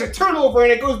scared that there's a turnover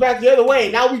and it goes back the other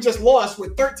way. Now we just lost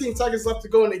with 13 seconds left to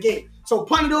go in the game. So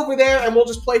punt it over there and we'll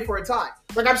just play for a tie.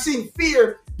 Like, I'm seeing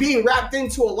fear being wrapped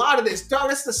into a lot of this. Dog,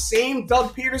 that's the same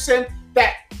Doug Peterson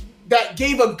that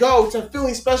gave a go to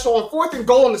Philly special on 4th and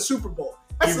goal in the Super Bowl.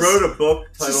 He wrote a book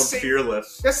titled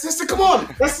Fearless. That's come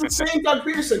on. That's the same Doug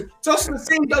Peterson. It's also the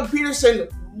same Doug Peterson.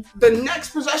 The next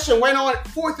possession went on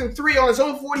 4th and 3 on his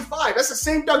own 45. That's the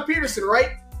same Doug Peterson, right?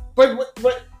 But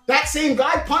that same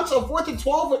guy punts on 4th and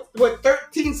 12 with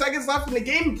 13 seconds left in the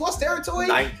game plus territory.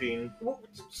 19.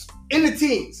 In the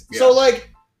teens. Yeah. So,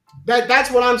 like, that's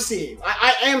what I'm seeing.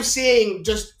 I am seeing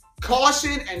just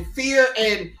caution and fear,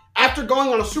 and after going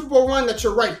on a Super Bowl run, that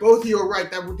you're right. Both of you are right.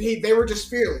 That they were just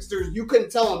fearless. You couldn't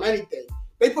tell them anything.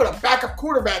 They put a backup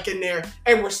quarterback in there,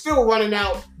 and we're still running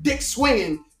out, dick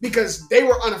swinging, because they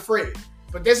were unafraid.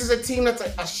 But this is a team that's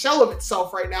a shell of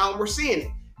itself right now, and we're seeing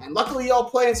it. And luckily, y'all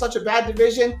play in such a bad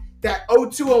division that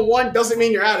 0-2-1 doesn't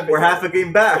mean you're out of it. We're half a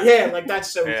game back. Yeah, like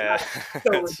that's so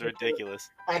that's ridiculous.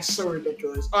 That's so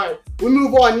ridiculous. All right, we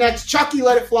move on next. Chucky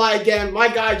let it fly again. My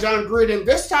guy, John Gruden.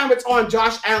 This time it's on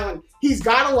Josh Allen. He's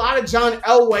got a lot of John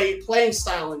Elway playing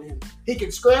style in him. He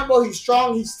can scramble. He's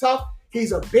strong. He's tough.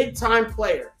 He's a big-time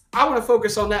player. I want to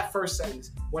focus on that first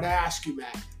sentence. When I ask you,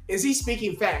 Matt, is he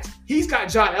speaking facts? He's got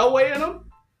John Elway in him?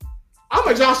 I'm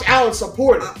a Josh Allen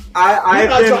supporter. I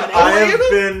have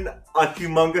been a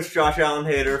humongous Josh Allen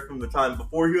hater from the time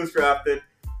before he was drafted,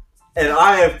 and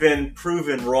I have been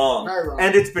proven wrong. Very wrong.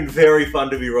 And it's been very fun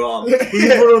to be wrong. He's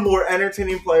one of the more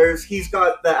entertaining players. He's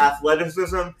got the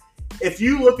athleticism. If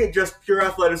you look at just pure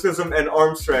athleticism and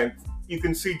arm strength, you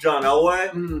can see John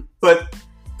Elway, but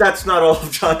that's not all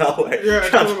of John Elway. Yeah,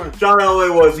 John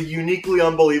Elway was a uniquely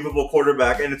unbelievable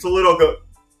quarterback, and it's a little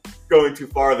going too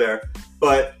far there.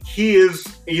 But he's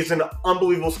an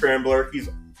unbelievable scrambler. He's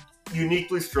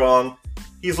uniquely strong.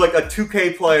 He's like a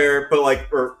 2K player,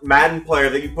 or Madden player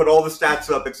that you put all the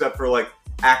stats up except for like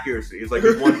accuracy. He's like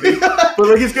his 1B, but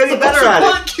like he's getting better at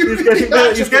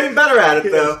it. He's getting better at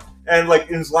it though. And like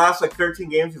in his last 13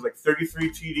 games, he's like 33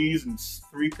 TDs and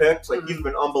 3 picks. Like he's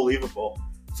been unbelievable.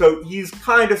 So he's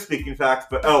kind of speaking facts,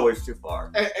 but Elway's too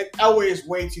far. And Elway is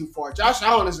way too far. Josh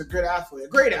Allen is a good athlete, a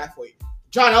great athlete.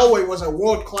 John Elway was a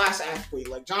world-class athlete.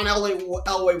 Like, John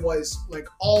Elway was, like,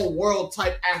 all-world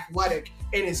type athletic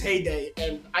in his heyday.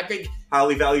 And I think...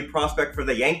 highly valued prospect for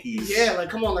the Yankees. Yeah, like,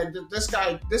 come on. Like,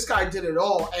 this guy did it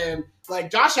all. And, like,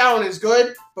 Josh Allen is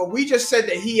good, but we just said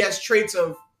that he has traits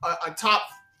of a top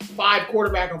 5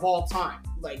 quarterback of all time.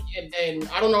 Like, and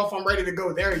I don't know if I'm ready to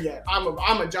go there yet. I'm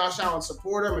a Josh Allen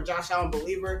supporter. I'm a Josh Allen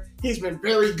believer. He's been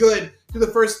very good through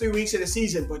the first 3 weeks of the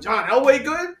season. But John Elway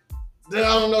good? Then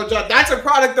I don't know, John. That's a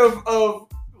product of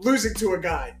losing to a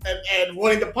guy and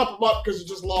wanting to pump him up because you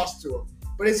just lost to him.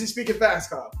 But is he speaking fast,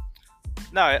 Kyle?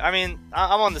 No, I mean,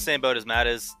 I'm on the same boat as Matt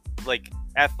is. Like,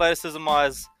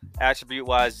 athleticism-wise,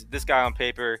 attribute-wise, this guy on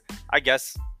paper, I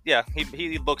guess, yeah,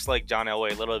 he looks like John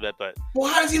Elway a little bit, but...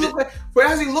 Well, how does he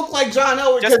look like John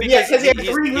Elway? Because he had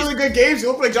 3 really good games. He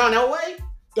looked like John Elway?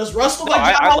 Does Russ look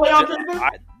like John Elway on paper?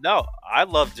 No, I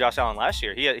loved Josh Allen last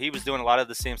year. He was doing a lot of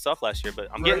the same stuff last year, but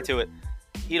I'm getting to it.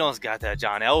 He don't got that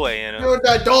John Elway in him. You know,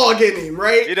 that dog in him,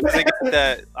 right? He doesn't get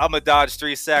that. I'm a dodge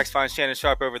 3 sacks, find Shannon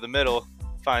Sharp over the middle,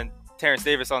 find Terrence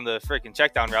Davis on the freaking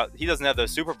checkdown route. He doesn't have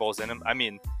those Super Bowls in him. I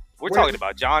mean, we're talking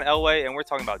about John Elway and we're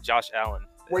talking about Josh Allen.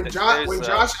 When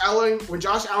Josh Allen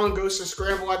goes to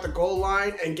scramble at the goal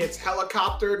line and gets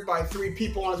helicoptered by 3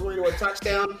 people on his way to a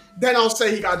touchdown, then I'll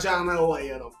say he got John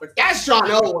Elway in him. But that's John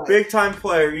Elway. Big time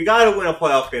player. You got to win a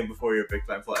playoff game before you're a big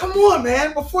time player. Come on,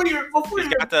 man. That's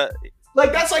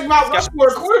like Mount Rushmore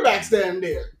quarterbacks damn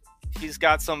near. He's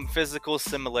got some physical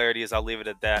similarities. I'll leave it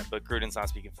at that. But Gruden's not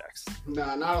speaking facts.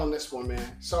 Nah, not on this one,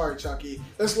 man. Sorry, Chucky.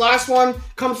 This last one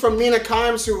comes from Mina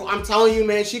Kimes, who I'm telling you,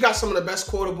 man, she got some of the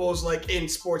best quotables like in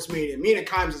sports media. Mina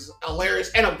Kimes is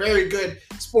hilarious and a very good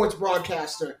sports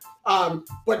broadcaster.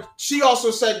 But she also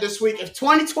said this week, if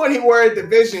 2020 were a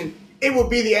division, it would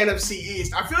be the NFC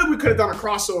East. I feel like we could have done a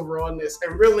crossover on this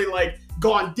and really like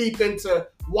gone deep into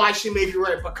why she may be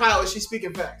right. But Kyle, is she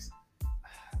speaking facts?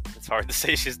 It's hard to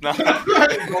say she's not.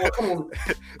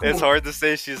 It's hard to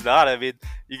say she's not. I mean,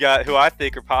 you got who I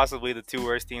think are possibly the 2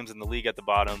 worst teams in the league at the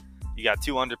bottom. You got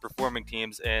 2 underperforming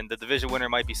teams, and the division winner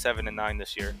might be 7-9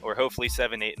 this year, or hopefully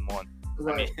 7-8-1.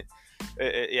 Right. I mean,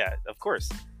 yeah, of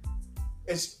course.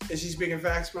 Is she speaking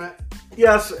facts, Matt?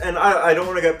 Yes, and I don't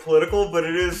want to get political, but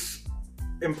it is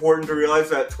important to realize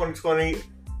that 2020,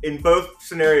 in both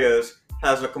scenarios,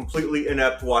 has a completely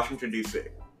inept Washington, D.C.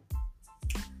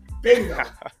 Bingo.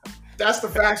 That's the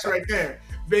facts right there.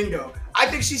 Bingo. I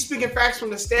think she's speaking facts from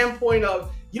the standpoint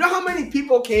of, you know how many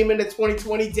people came into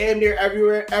 2020, damn near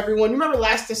everyone. You remember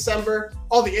last December,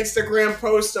 all the Instagram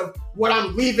posts of what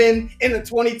I'm leaving in the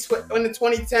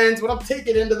 2010s, what I'm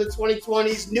taking into the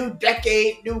 2020s, new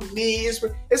decade, new me. It's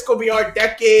going to be our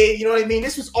decade. You know what I mean?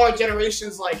 This was our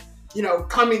generation's like, you know,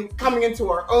 coming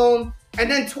into our own. And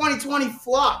then 2020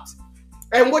 flopped.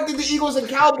 And what did the Eagles and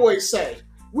Cowboys say?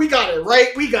 We got it right.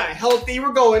 We got healthy.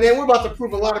 We're going in. We're about to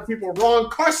prove a lot of people wrong.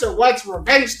 Carson Wentz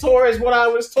revenge tour is what I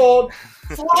was told.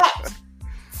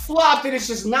 Flopped, and it's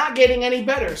just not getting any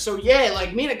better. So, yeah,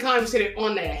 like Mina Kimes hit it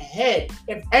on the head.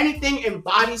 If anything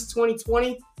embodies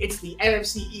 2020, it's the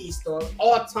NFC East, the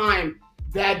all-time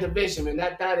bad division, and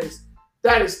that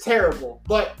is terrible.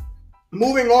 But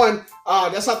moving on,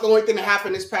 that's not the only thing that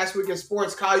happened this past week in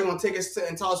sports. Kyle, you want to take us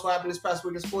and tell us what happened this past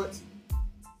week in sports?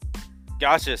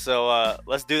 Gotcha. So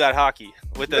let's do that hockey.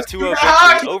 With the 2-0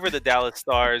 victory over the Dallas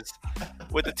Stars.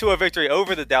 With the 2-0 victory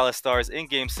over the Dallas Stars in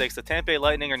Game 6, the Tampa Bay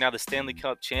Lightning are now the Stanley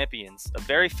Cup champions. A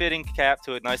very fitting cap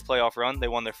to a nice playoff run. They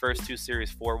won their first 2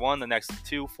 series 4-1, the next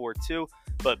 2 4-2.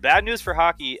 But bad news for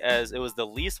hockey, as it was the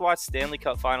least watched Stanley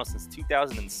Cup final since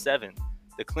 2007.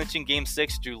 The clinching Game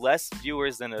 6 drew less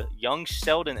viewers than a Young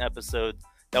Sheldon episode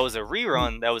that was a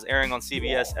rerun that was airing on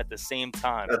CBS at the same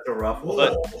time. That's a rough one.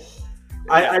 But,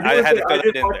 I had to put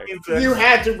it in there. You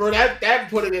had to, bro. That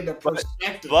put it into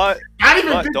perspective. But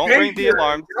don't ring the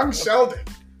alarms. I'm Sheldon.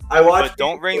 But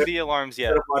don't ring the alarms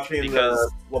yet. I'm watching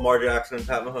the Lamar Jackson and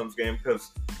Pat Mahomes game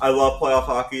because I love playoff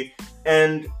hockey.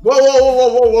 And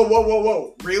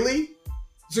whoa! Really?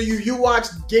 So you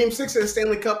watched Game 6 of the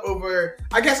Stanley Cup over?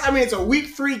 I guess it's a Week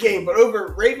 3 game, but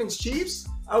over Ravens Chiefs.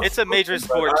 It's a major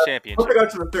sports championship. Once I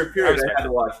got to the third period, I had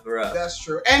to watch the rest. That's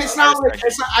true, and it's not like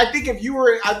I think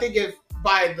if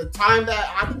by the time that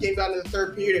hockey game got into the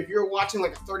third period, if you were watching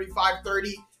like a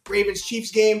 35-30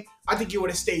 Ravens-Chiefs game, I think you would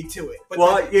have stayed to it.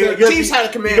 But the Chiefs had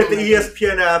a command. You get the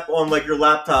ESPN app on like your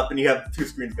laptop, and you have 2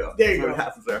 screens go. There you go. What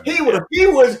happens there. He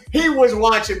was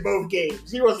watching both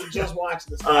games. He wasn't just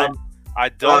watching this. I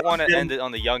don't want to end it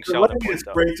on the Young Sheldon point, It's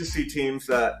great to see teams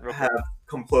that have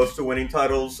come close to winning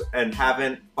titles and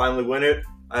haven't finally win it.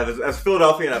 As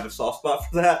Philadelphia, I have a soft spot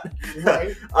for that.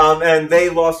 Right. And they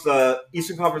lost the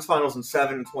Eastern Conference Finals in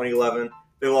 2011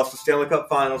 They lost the Stanley Cup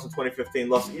Finals in 2015,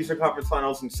 lost the Eastern Conference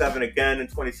Finals in 7 again in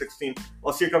 2016,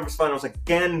 lost the Eastern Conference Finals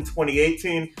again in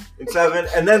 2018 in 7,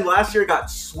 and then last year got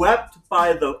swept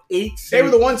by the 8 seed. They were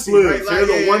the 1 seed, right? They were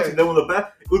the 1 seed. They were the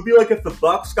best. It would be like if the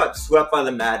Bucks got swept by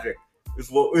the Magic.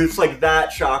 It's like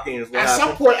that shocking is what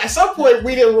happened. At some point,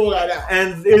 we didn't rule that out.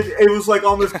 And it was like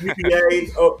almost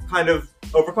UVA kind of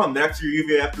overcome. Next year,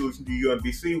 UVA, after losing to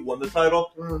UMBC, won the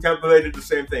title. Tampa Bay did the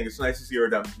same thing. It's nice to see a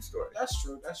redemption story. That's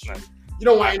true. Nice. You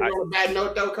don't want to end on a bad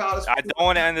note, though, Kyle? I don't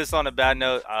want to end this on a bad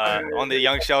note. On the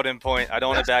Young Sheldon point, I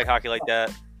don't want to bag hockey like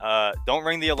that. Don't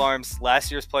ring the alarms. Last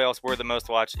year's playoffs were the most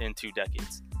watched in 2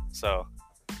 decades. So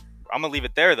I'm going to leave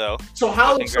it there, though. So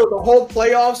the whole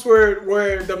playoffs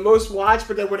were the most watched,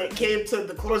 but then when it came to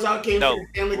the closeout game,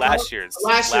 last year's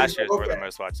were the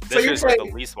most watched. This year's were the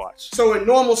least watched. So in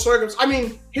normal circumstances, I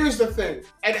mean, here's the thing,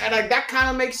 and that kind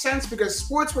of makes sense because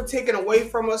sports were taken away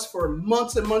from us for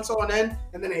months and months on end,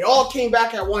 and then they all came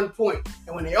back at one point.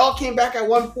 And when they all came back at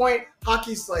one point,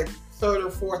 hockey's like 3rd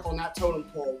or 4th on that totem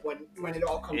pole when it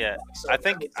all comes back. So I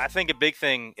think a big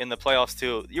thing in the playoffs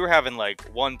too, you were having like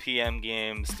 1 p.m.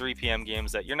 games, 3 p.m.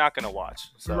 games that you're not going to watch.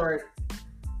 So. Right.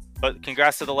 But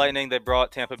congrats to the Lightning. They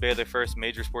brought Tampa Bay their first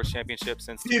major sports championship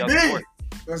since 2004.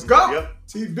 Let's go. Yep.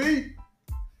 TB.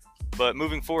 But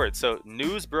moving forward, so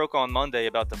news broke on Monday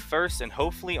about the first and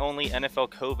hopefully only NFL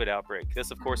COVID outbreak. This,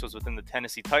 of course, was within the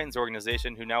Tennessee Titans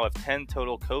organization, who now have 10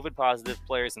 total COVID-positive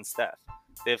players and staff.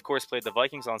 They, of course, played the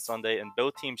Vikings on Sunday, and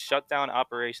both teams shut down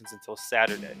operations until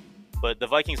Saturday. But the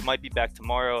Vikings might be back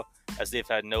tomorrow, as they've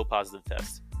had no positive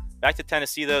tests. Back to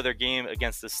Tennessee, though, their game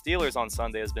against the Steelers on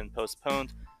Sunday has been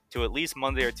postponed to at least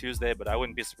Monday or Tuesday, but I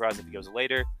wouldn't be surprised if it goes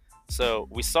later. So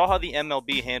we saw how the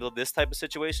MLB handled this type of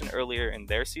situation earlier in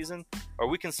their season. Are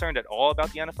we concerned at all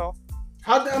about the NFL?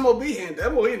 How'd the MLB handle it? The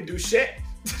MLB didn't do shit.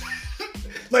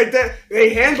 Like that,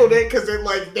 they handled it because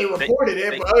they reported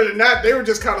it, but other than that, they were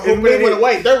just kind of hoping it went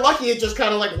away. They're lucky it just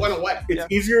kind of like went away. It's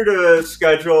easier to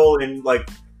schedule in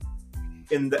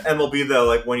the MLB though,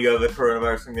 like when you have the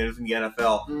coronavirus thing, than it is in the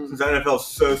NFL. Since the NFL is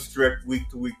so strict week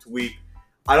to week to week,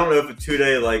 I don't know if a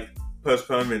 2-day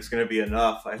postponement is going to be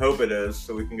enough. I hope it is,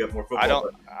 so we can get more football.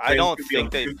 I don't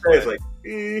think they.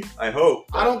 I hope.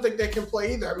 I don't think they can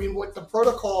play either. I mean, what the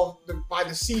protocol by the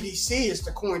CDC is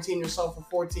to quarantine yourself for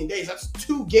 14 days. That's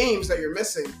 2 games that you're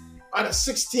missing out of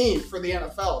 16 for the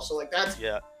NFL. So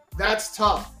that's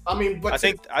tough. I mean, but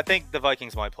I think the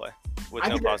Vikings might play with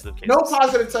no positive cases. No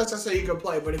positive tests. I say you can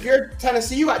play, but if you're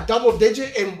Tennessee, you got double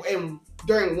digit and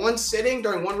during one sitting,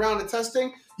 during one round of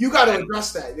testing, you got to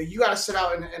address that. You got to sit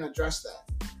out and address that.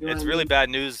 You know it's really bad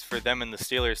news for them and the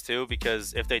Steelers too,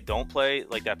 because if they don't play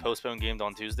like that postponed game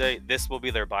on Tuesday, this will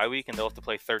be their bye week, and they'll have to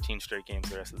play 13 straight games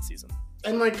the rest of the season.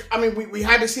 And we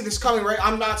had to see this coming, right?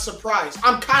 I'm not surprised.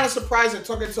 I'm kind of surprised it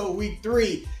took until week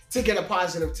 3 to get a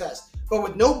positive test. But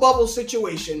with no bubble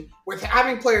situation, with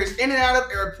having players in and out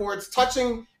of airports,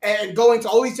 touching and going to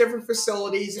all these different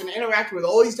facilities and interacting with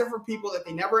all these different people that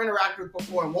they never interacted with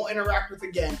before and won't interact with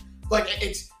again,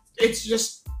 it's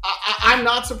just I'm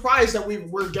not surprised that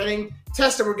we're getting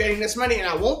tested. We're getting this many, and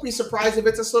I won't be surprised if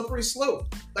it's a slippery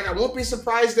slope. I won't be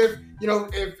surprised if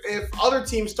other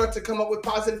teams start to come up with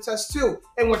positive tests too.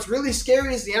 And what's really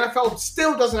scary is the NFL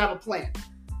still doesn't have a plan.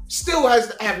 Still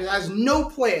has no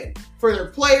plan for their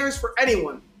players, for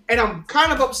anyone. And I'm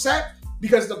kind of upset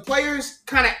because the players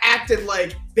kind of acted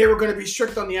like they were going to be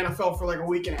strict on the NFL for a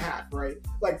week and a half, right?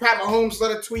 Like Pat Mahomes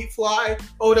let a tweet fly.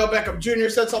 Odell Beckham Jr.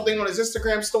 said something on his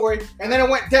Instagram story, and then it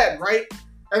went dead, right?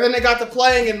 And then they got to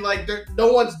playing, and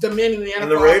no one's demanding the NFL.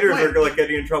 And the Raiders are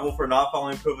getting in trouble for not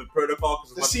following COVID protocol.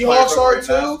 The Seahawks are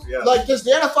too. Yeah. Does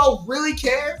the NFL really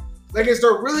care? Is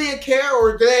there really a care,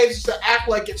 or do they just act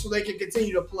like it so they can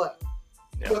continue to play?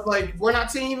 Yeah. But we're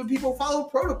not seeing even people follow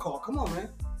protocol. Come on, man.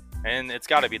 And it's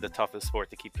got to be the toughest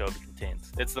sport to keep COVID contained.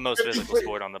 It's the most physical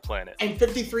sport on the planet. And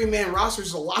 53-man rosters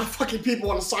is a lot of fucking people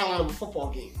on the sideline of a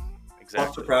football game. Exactly.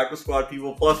 Plus the practice squad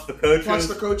people, plus the coaches. Plus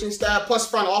the coaching staff, plus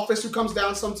front office who comes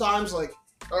down sometimes.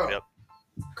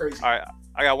 Crazy. All right.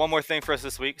 I got one more thing for us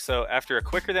this week. So after a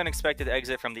quicker than expected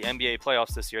exit from the NBA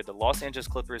playoffs this year, the Los Angeles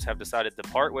Clippers have decided to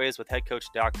part ways with head coach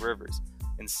Doc Rivers.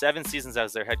 In 7 seasons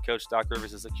as their head coach, Doc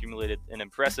Rivers has accumulated an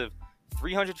impressive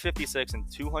 356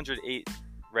 and 208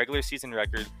 regular season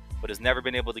record, but has never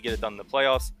been able to get it done in the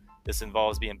playoffs. This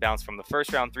involves being bounced from the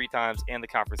first round 3 times and the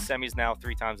conference semis now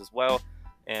 3 times as well.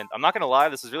 And I'm not going to lie,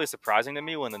 this is really surprising to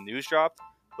me when the news dropped.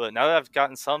 But now that I've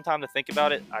gotten some time to think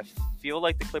about it, I feel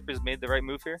like the Clippers made the right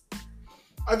move here.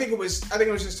 I think it was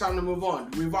just time to move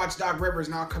on. We watched Doc Rivers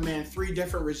now command 3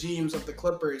 different regimes of the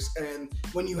Clippers, and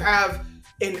when you have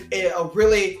a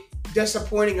really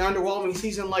disappointing, underwhelming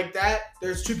season like that,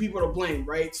 there's two people to blame,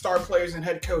 right? Star players and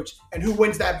head coach. And who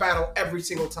wins that battle every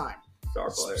single time?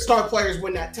 Star players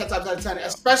win that 10 times out of 10,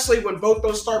 especially when both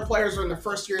those star players are in the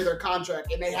first year of their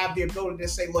contract and they have the ability to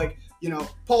say, like, you know,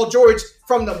 Paul George,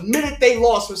 from the minute they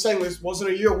lost, was saying this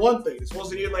wasn't a year one thing. This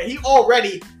wasn't a year, like, he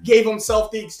already gave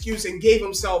himself the excuse and gave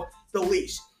himself the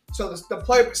leash. So the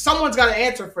player, someone's got to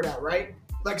answer for that, right?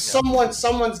 Like,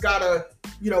 someone's got to,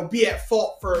 you know, be at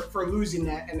fault for losing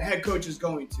that, and the head coach is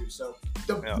going to. So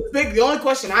the only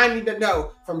question I need to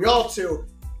know from y'all two,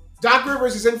 Doc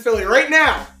Rivers is in Philly right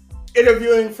now,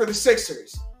 interviewing for the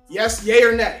Sixers. Yes, yay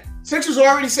or nay? Sixers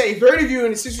already say if they're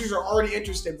interviewing, the Sixers are already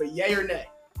interested, but yay or nay?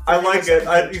 I like it.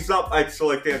 I still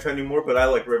like D'Antoni more, but I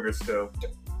like Rivers too.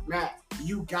 Matt,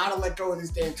 you gotta let go of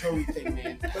this D'Antoni thing,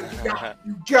 man.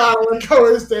 You gotta let go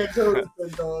of this D'Antoni thing,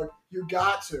 dog. You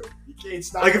got to. You can't.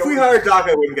 It's not like if we hired Doc,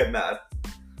 I wouldn't get mad.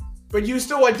 But you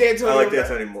still want D'Antoni. I like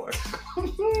D'Antoni more.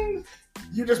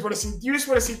 You just want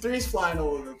to see threes flying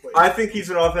all over the place. I think he's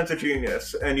an offensive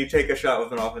genius, and you take a shot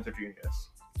with an offensive genius.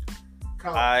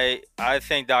 I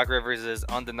think Doc Rivers is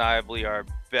undeniably our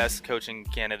best coaching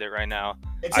candidate right now.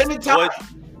 It's in the top.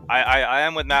 I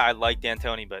am with Matt. I like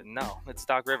D'Antoni, but no, it's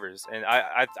Doc Rivers, and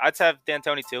I'd have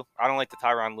D'Antoni too. I don't like the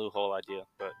Tyronn Lue whole idea,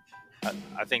 but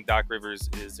I think Doc Rivers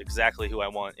is exactly who I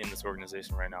want in this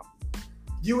organization right now.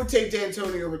 You would take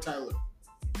D'Antoni over Ty Lue.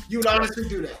 You would honestly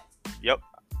do that. Yep.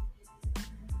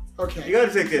 Okay. You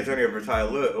got to take D'Antoni over Ty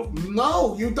Lue.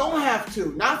 No, you don't have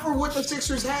to. Not for what the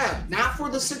Sixers have. Not for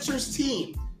the Sixers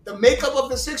team. The makeup of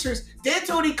the Sixers.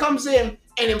 D'Antoni comes in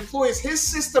and employs his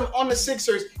system on the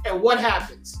Sixers, and what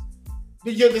happens?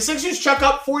 The Sixers chuck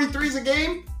up 43s a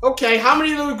game? Okay, how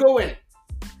many of those go in?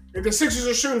 If the Sixers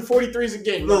are shooting 43s a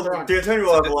game, well, D'Antoni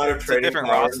will have a lot of trading power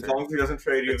roster. as long as he doesn't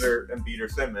trade either Embiid or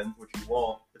Simmons, which he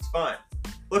won't. It's fine.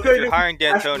 Look, if you're hiring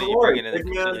D'Antoni, you're bringing in a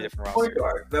completely different roster. Point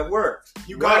guard. That works.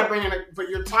 You got to bring in but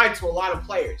you're tied to a lot of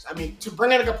players. I mean, to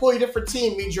bring in a completely different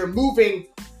team means you're moving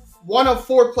one of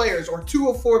four players or two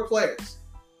of four players.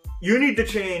 You need to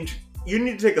change. You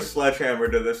need to take a sledgehammer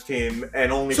to this team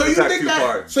and only protect two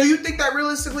parts. So you think that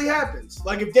realistically happens?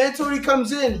 Like, if D'Antoni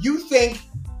comes in, you think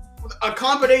a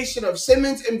combination of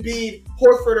Simmons, Embiid,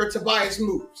 Horford, or Tobias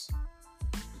moves?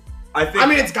 I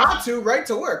mean, it's got to, right,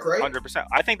 to work, right? 100%.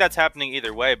 I think that's happening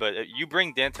either way, but you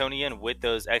bring D'Antoni in with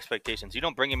those expectations. You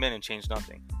don't bring him in and change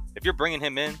nothing. If you're bringing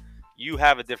him in, you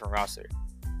have a different roster.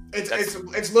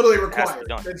 It's literally required.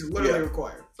 It's literally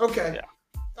required. Okay.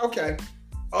 Yeah. Okay.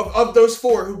 Of those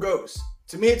four, who goes?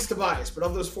 To me, it's Tobias, but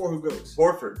of those four, who goes?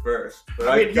 Horford first. But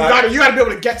I mean, you gotta be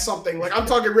able to get something. Like, I'm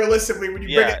talking realistically. When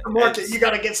you bring it to the market, you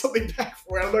gotta get something back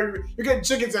for it. I know you're getting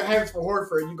chickens and hens for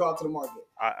Horford, and you go out to the market.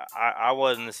 I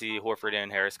wasn't to see Horford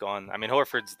and Harris gone. I mean,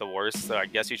 Horford's the worst, so I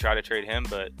guess you try to trade him,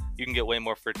 but you can get way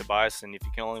more for Tobias, and if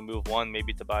you can only move one,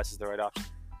 maybe Tobias is the right option.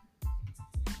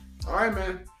 All right,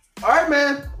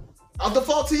 man. I'll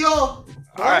default to y'all.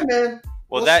 All right, man.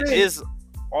 Well, that is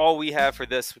all we have for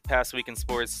this past week in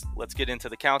sports. Let's get into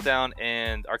the countdown,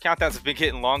 and our countdowns have been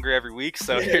getting longer every week,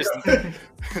 so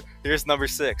here's number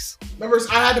 6.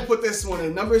 I had to put this one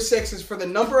in. Number 6 is for the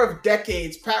number of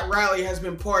decades Pat Riley has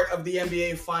been part of the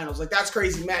NBA Finals. Like, that's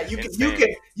crazy, Matt. You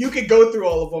could go through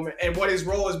all of them and what his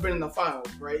role has been in the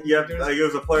finals, right? Yep. He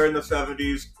was a player in the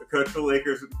 70s, a coach for the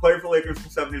Lakers, player for the Lakers in the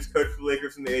 70s, coach for the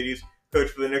Lakers in the 80s, coach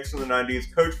for the Knicks in the 90s,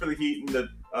 coach for the Heat in the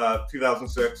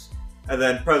 2006. And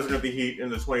then president of the Heat in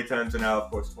the 2010s, and now,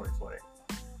 of course, 2020.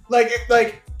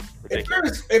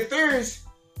 If there's,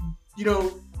 you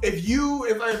know,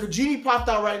 if a genie popped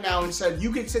out right now and said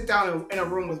you could sit down in a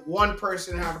room with one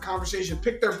person and have a conversation,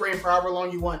 pick their brain for however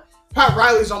long you want, Pat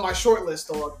Riley's on my short list,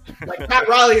 dog. Like, Pat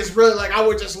Riley is really, like, I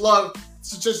would just love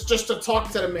to just to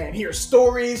talk to the man, hear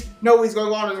stories, know what's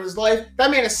going on in his life. That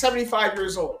man is 75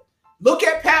 years old. Look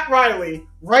at Pat Riley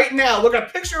right now. Look at a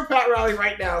picture of Pat Riley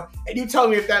right now, and you tell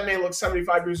me if that man looks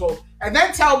 75 years old. And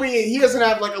then tell me he doesn't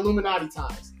have, like, Illuminati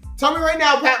ties. Tell me right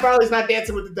now Pat Riley's not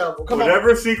dancing with the devil. Come on.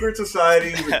 Whatever secret society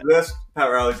exists, Pat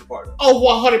Riley's a part of.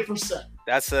 Oh, 100%.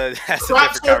 That's a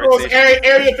crop different circles, conversation.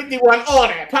 Area 51, all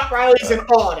that. Pat Riley's in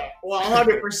all that. Well,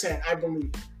 100%, I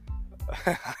believe.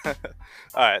 All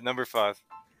right, number 5.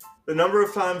 The number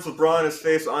of times LeBron has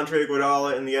faced Andre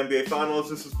Iguodala in the NBA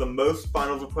Finals. This is the most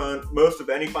of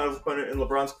any finals opponent in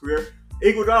LeBron's career.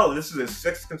 Iguodala, this is his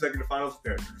 6th consecutive finals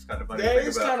appearance, which is kind of funny to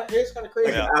think about. It's kind of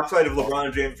crazy. Like, outside of LeBron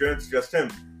and James Jones, it's just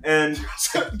him. And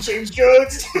James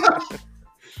Jones.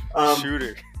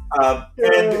 Shooter.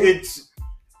 And it's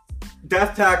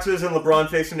death taxes and LeBron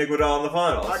facing Iguodala in the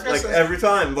finals. Like, every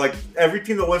time. Like, every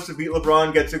team that wants to beat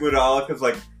LeBron gets Iguodala because,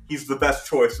 like, he's the best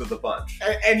choice of the bunch.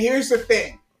 And here's the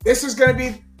thing. This is going to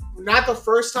be not the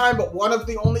first time, but one of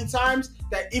the only times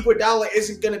that Iguodala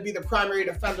isn't going to be the primary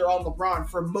defender on LeBron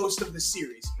for most of the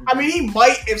series. I mean, he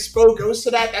might if Spo goes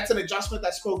to that. That's an adjustment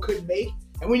that Spo could make,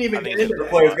 and we didn't even get into the that.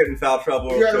 players get in foul trouble.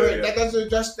 Right. That's an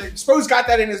adjustment. Spo's got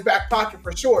that in his back pocket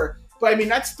for sure. But I mean,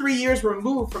 that's 3 years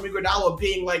removed from Iguodala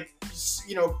being like,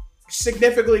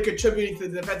 significantly contributing to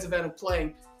the defensive end of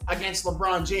playing against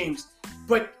LeBron James.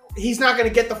 But he's not going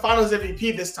to get the Finals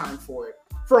MVP this time for it.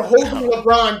 For holding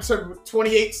LeBron to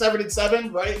 28, 7, and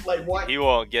 7, right? Like what? He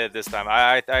won't get it this time.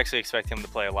 I actually expect him to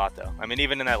play a lot, though. I mean,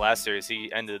 even in that last series, he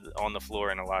ended on the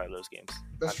floor in a lot of those games.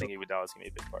 I think Iguodala's going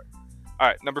to be a big part. All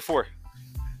right, number 4.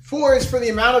 4 is for the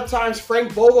amount of times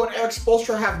Frank Vogel and Eric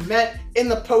Spoelstra have met in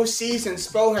the postseason.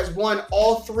 Spo has won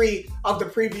all 3 of the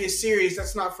previous series.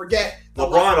 Let's not forget.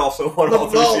 LeBron also won all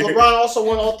 3 series. LeBron also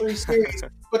won all 3 series.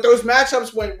 But those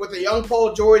matchups with the young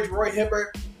Paul George, Roy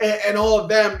Hibbert, and all of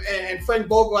them, and Frank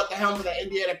Vogel at the helm of the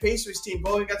Indiana Pacers team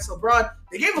going against LeBron,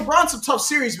 they gave LeBron some tough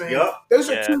series, man. Yep. Those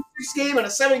are 2 6-game and a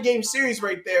 7-game series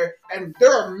right there. And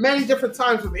there are many different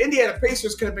times where the Indiana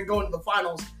Pacers could have been going to the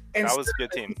finals. And that was a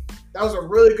good team. That was a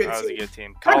really good team. That was a good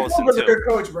team. Frank Vogel's a good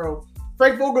coach, bro.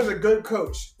 Frank Vogel's a good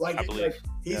coach. I believe.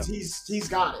 He's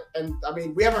got it. And I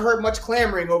mean, we haven't heard much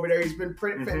clamoring over there. He's been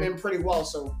fitting in pretty well.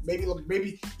 So maybe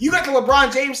you got the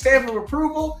LeBron James stamp of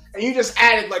approval, and you just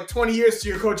added like 20 years to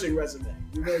your coaching resume.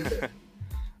 You really did.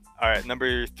 All right,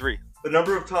 number 3. The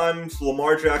number of times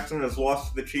Lamar Jackson has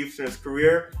lost to the Chiefs in his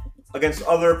career against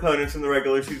other opponents in the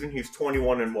regular season, he's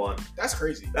 21-1. That's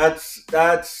crazy. That's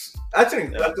like,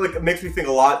 it makes me think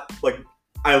a lot. Like,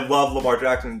 I love Lamar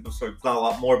Jackson, so not a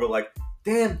lot more, but like,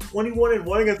 damn,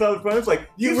 21-1 against other opponents. Like,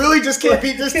 you really just can't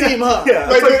beat this team, huh? Yeah,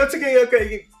 like, that's okay.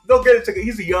 Okay, they'll get it together.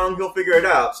 He's young, he'll figure it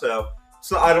out.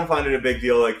 So I don't find it a big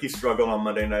deal. Like, he struggled on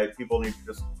Monday night. People need to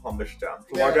just calm this down.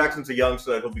 Lamar Jackson's a young,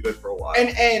 so he'll be good for a while.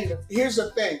 And here's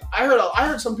the thing. I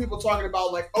heard some people talking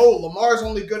about like, oh, Lamar's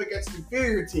only good against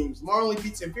inferior teams. Lamar only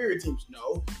beats inferior teams.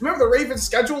 No. Remember the Ravens'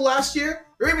 schedule last year?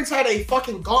 The Ravens had a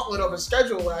fucking gauntlet of a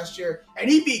schedule last year, and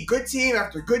he beat good team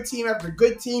after good team after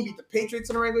good team. Beat the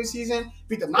Patriots in the regular season.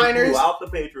 Beat the Niners. Blew out the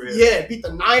Patriots. Yeah, beat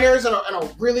the Niners in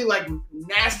a really like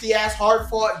nasty ass hard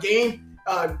fought game.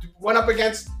 Went up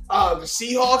against the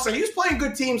Seahawks, and he was playing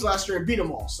good teams last year and beat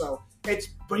them all. So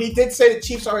but he did say the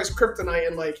Chiefs are his kryptonite,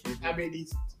 and like, I mean,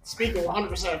 he's speaking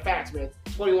 100% of facts, man.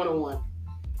 21-1.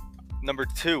 Number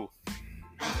 2.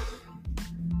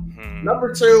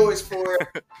 Number 2 is for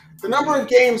the number of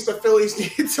games the Phillies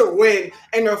needed to win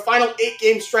in their final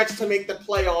 8-game stretch to make the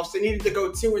playoffs. They needed to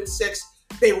go 2-6.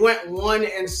 They went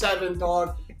 1-7,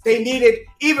 dog. They needed,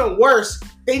 even worse,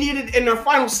 they needed in their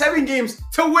final 7 games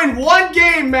to win 1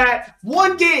 game, Matt.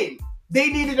 1 game. They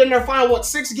needed in their final,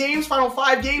 6 games? Final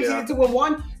 5 games, needed to win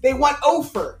 1? They went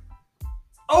over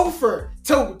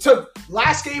to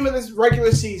last game of this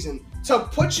regular season. To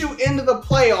put you into the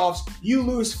playoffs, you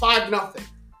lose 5-0.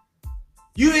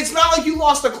 It's not like you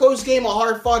lost a close game, a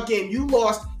hard-fought game. You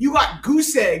got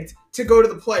goose-egged to go to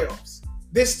the playoffs.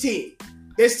 This team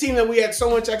that we had so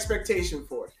much expectation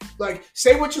for. Like,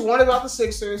 say what you want about the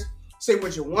Sixers. Say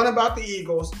what you want about the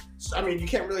Eagles. I mean, you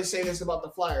can't really say this about the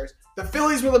Flyers. The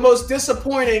Phillies were the most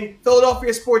disappointing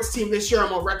Philadelphia sports team this year.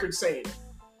 I'm on record saying it.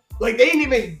 Like, they didn't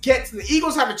even get to the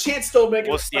Eagles. Have a chance still to make it.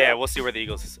 We'll see where the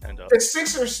Eagles end up. The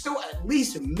Sixers still at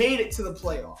least made it to the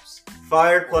playoffs.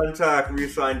 Fire Clintock,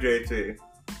 re-sign JT.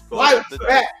 Why,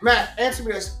 Matt, answer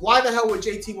me this. Why the hell would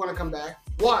JT want to come back?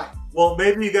 Why? Well,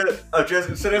 maybe you got just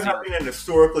instead of having an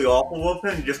historically awful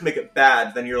bullpen, you just make it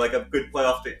bad. Then you're like a good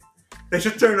playoff team. They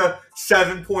should turn a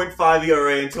 7.5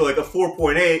 ERA into like a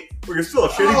 4.8, where you're still a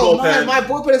shitty bullpen. Man, my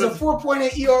bullpen is a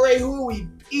 4.8 ERA. Who are we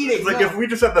eating? Like, if we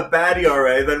just have the bad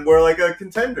ERA, then we're like a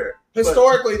contender.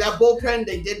 Historically, that bullpen,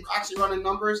 they did actually run in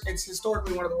numbers. It's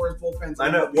historically one of the worst bullpens.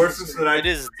 I know, worse than tonight. It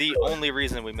is the only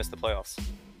reason we missed the playoffs.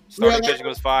 Starting pitching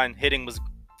was fine. Hitting was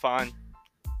fine.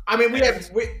 I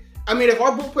mean, if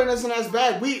our bullpen isn't as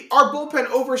bad, our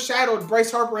bullpen overshadowed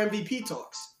Bryce Harper MVP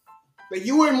talks. Like,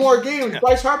 you win more games,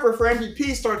 Bryce Harper for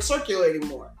MVP starts circulating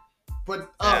more. But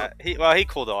he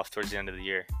cooled off towards the end of the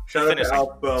year. Shout out to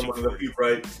Alec Bohm, one of the few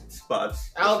bright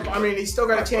spots. He's still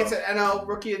got a chance at NL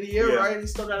Rookie of the Year, right?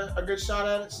 He's still got a good shot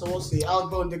at it, so we'll see.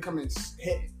 Alec Bohm did come in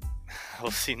hit.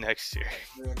 We'll see next year.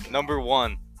 Number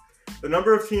 1. The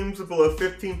number of teams with below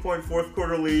 15-point fourth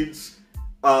quarter leads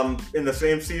in the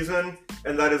same season,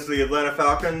 and that is the Atlanta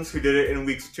Falcons, who did it in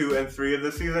weeks 2 and 3 of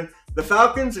the season. The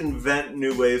Falcons invent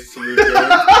new ways to lose games.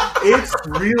 It's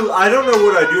real. I don't know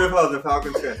what I do if I was a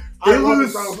Falcons fan. They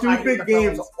lose stupid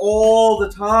games all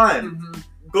the time.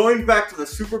 Mm-hmm. Going back to the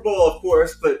Super Bowl, of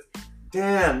course, but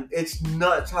damn, it's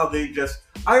nuts how they just...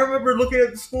 I remember looking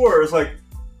at the scores, like,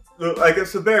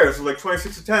 against the Bears, it was like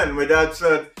 26-10. My dad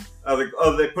said,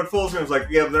 they put Foles in. I was like,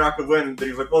 yeah, but they're not going to win. Then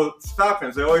he's like, well, it's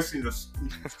Falcons. They always seem to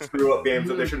screw up games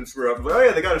that they shouldn't screw up. I was like, oh,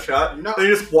 yeah, they got a shot. No. They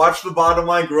just watched the bottom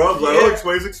line grow up. Like, oh, it's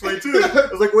 26-22.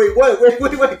 I was like, wait,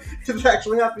 what? Did it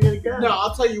actually happen again? No,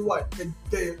 I'll tell you what.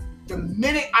 The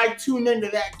minute I tuned into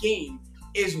that game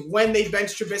is when they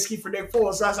benched Trubisky for Nick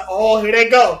Foles. So I was like, oh, here they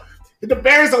go. The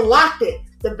Bears unlocked it.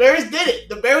 The Bears did it.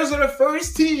 The Bears are the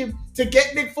first team to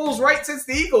get Nick Foles right since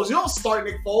the Eagles. You don't start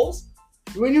Nick Foles.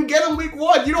 When you get him week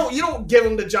 1, you don't give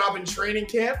him the job in training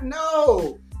camp.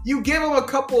 No. You give him a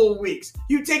couple of weeks.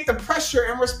 You take the pressure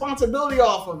and responsibility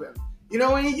off of him. You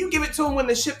know, and you give it to him when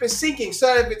the ship is sinking.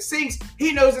 So if it sinks,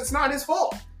 he knows it's not his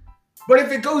fault. But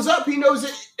if it goes up, he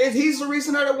knows he's the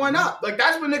reason that it went up. Like,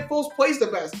 that's when Nick Foles plays the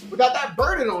best, without that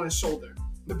burden on his shoulder.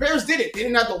 The Bears did it. They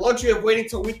didn't have the luxury of waiting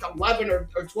till week 11 or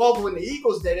 12 when the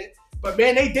Eagles did it. But,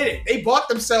 man, they did it. They bought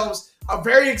themselves a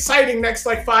very exciting next,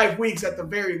 5 weeks at the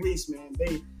very least, man.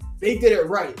 They did it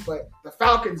right. But the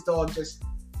Falcons, dog, just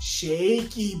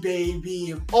shaky, baby,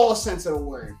 in all sense of the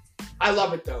word. I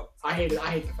love it, though. I hate it.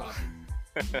 I hate the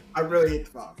Falcons. I really hate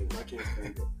the Falcons. I can't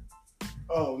stand it.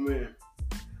 Oh, man.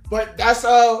 But that's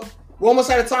we're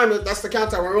almost out of time. That's the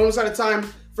countdown. We're almost out of time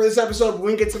for this episode.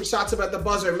 We can get some shots about the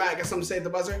buzzer. Matt, got something to say at the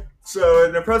buzzer? So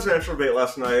in the presidential debate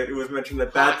last night, it was mentioned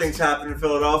that bad things happened in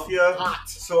Philadelphia. Hot.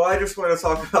 So I just want to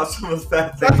talk about some of the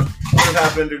bad things that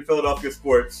happened in Philadelphia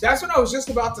sports. That's what I was just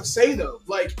about to say, though.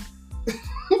 Like,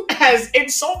 as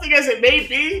insulting as it may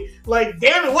be, like,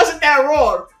 damn, it wasn't that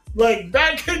wrong. Like,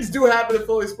 bad things do happen in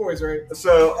Philly sports, right?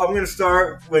 So I'm going to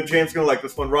start with James going to like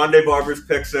this one. Rondé Barber's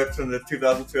pick 6 in the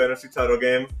 2002 NFC title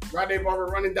game. Rondé Barber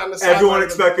running down the sideline. Everyone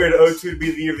expected 0-2 to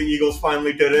be the year the Eagles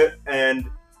finally did it, and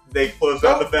they closed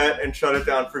out the bet and shut it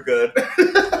down for good.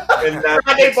 And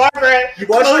Rondé Barber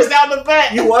closed down the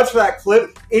bet. You watch that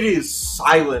clip, it is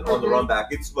silent on the run back.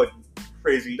 It's like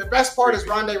crazy. The best part is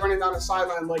Rondé running down the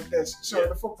sideline like this, showing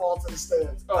the football to the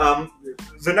stands.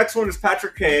 The next one is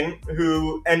Patrick Kane,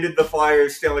 who ended the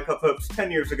Flyers' Stanley Cup hopes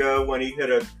 10 years ago when he had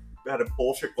a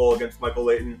bullshit goal against Michael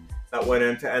Leighton that went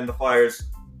in to end the Flyers'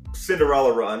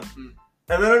 Cinderella run.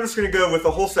 And then I'm just going to go with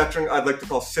the whole section I'd like to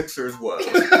call Sixers woes.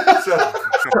 So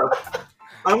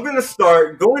I'm going to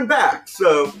start going back.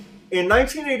 So in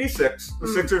 1986, the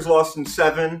Sixers lost in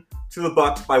 7 to the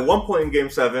Bucks by 1 point in Game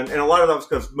 7, and a lot of that was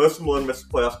because Moses Malone missed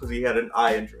the playoffs because he had an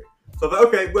eye injury. So I thought,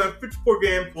 okay, we have 54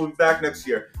 games, we'll be back next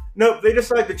year. Nope, they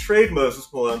decided to trade Moses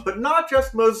Malone, but not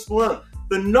just Moses Malone.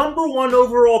 The number 1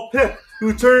 overall pick,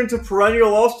 who turned into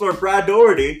perennial All-Star Brad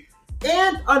Daugherty,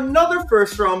 and another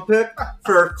first-round pick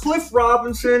for Cliff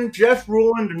Robinson, Jeff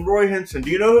Ruland, and Roy Hinson.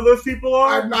 Do you know who those people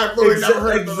are? I've not really never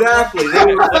heard of them. Exactly.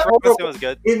 Cliff Robinson was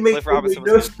good. It made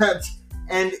no sense,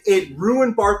 and it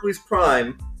ruined Barkley's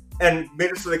prime and made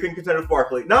it so they couldn't contend with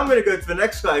Barkley. Now I'm going to go to the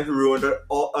next guy who ruined a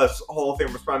Hall of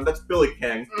Famer's prime. That's Billy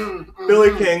King.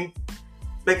 Billy King.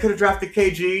 They could have drafted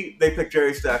KG. They picked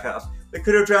Jerry Stackhouse. They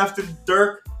could have drafted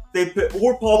Dirk.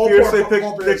 Or Paul Pierce. They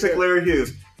picked Larry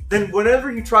Hughes. Then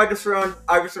whenever he tried to surround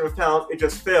Iverson with talent, it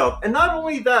just failed. And not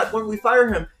only that, when we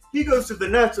fire him, he goes to the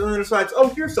Nets and then decides, oh,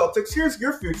 here's Celtics, here's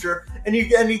your future. And he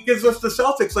gives us the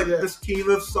Celtics, like this team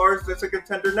of stars that's a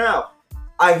contender now.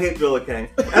 I hate Billy King.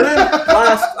 And then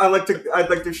last, I'd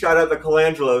like to shout out the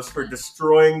Colangelos for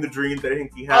destroying the dream that I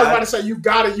think he had. I was about to say, you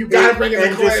gotta bring in the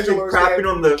Colangelos. And just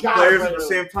crapping on the players at the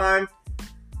same time.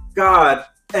 God,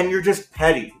 and you're just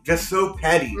petty. Just so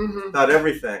petty about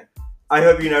everything. I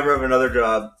hope you never have another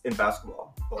job in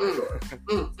basketball. That's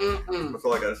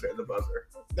all I gotta say at the buzzer.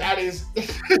 That is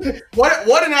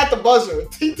what an at the buzzer.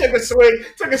 He took a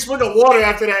swig of water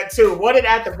after that too. What an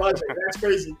at the buzzer. That's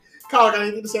crazy. Kyle, got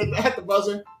anything to say at the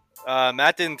buzzer?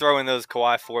 Matt didn't throw in those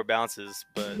Kawhi 4 bounces,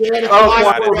 but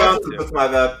Kawhi 4 bounces. That's my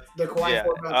bad. The Kawhi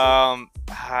 4 bounces.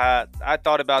 I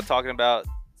thought about talking about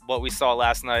what we saw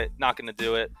last night. Not going to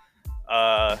do it.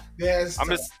 I'm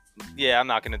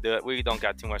not going to do it. We don't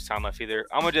got too much time left either.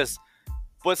 I'm going to just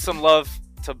put some love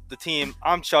to the team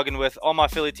I'm chugging with. All my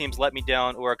Philly teams let me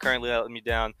down or are currently letting me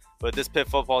down. But this Pitt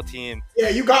football team... Yeah,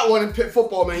 you got one in Pitt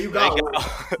football, man. You got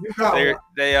one.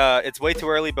 It's way too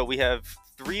early, but we have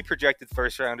 3 projected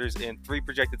first-rounders and 3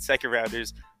 projected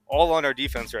second-rounders all on our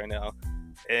defense right now.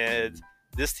 And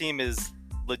this team is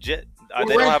legit. They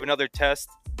don't have another test.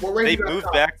 They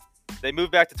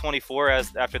moved back to 24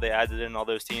 after they added in all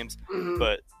those teams.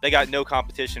 But they got no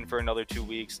competition for another 2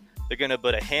 weeks. They're going to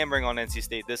put a hammering on NC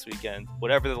State this weekend.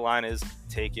 Whatever the line is,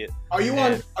 take it. Are you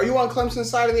on Clemson's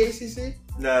side of the ACC?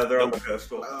 No, they're on the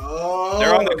Coastal. Oh.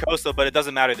 They're on the Coastal, but it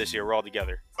doesn't matter this year. We're all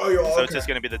together. Oh, you're all So it's just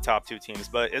going to be the top 2 teams.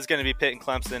 But it's going to be Pitt and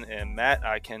Clemson. And, Matt,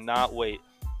 I cannot wait.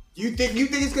 You think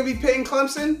it's gonna be Pitt and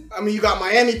Clemson? I mean, you got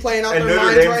Miami playing out And their Notre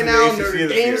minds Dame's right in the now. ACC Notre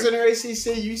this Dame's in year.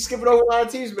 their ACC. You skipping over a lot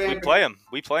of teams, man.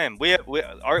 We play them. We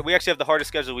actually have the hardest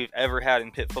schedule we've ever had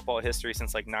in Pitt football history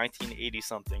since like 1980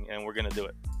 something, and we're gonna do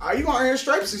it. Are you gonna earn your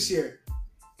stripes this year?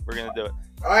 We're gonna do it.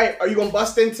 All right. Are you gonna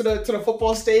bust into the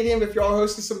football stadium if y'all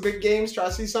hosting some big games? Try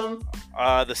to see something.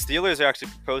 The Steelers are actually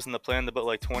proposing the plan to put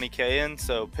like 20K in,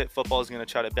 so Pitt football is gonna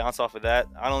try to bounce off of that.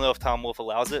 I don't know if Tom Wolf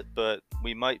allows it, but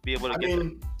we might be able to get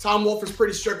it. Tom Wolf is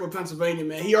pretty strict with Pennsylvania,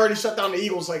 man. He already shut down the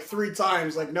Eagles like 3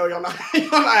 times. Like, no, y'all not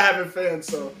having fans,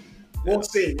 so we'll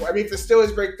see. I mean, if the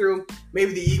Steelers break through,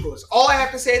 maybe the Eagles. All I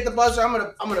have to say at the buzzer, I'm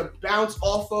gonna bounce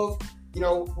off of, you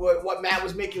know, what Matt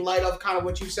was making light of, kind of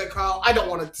what you said, Kyle. I don't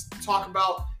want to talk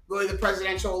about really the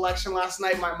presidential election last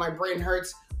night. My brain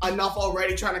hurts enough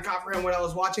already trying to comprehend what I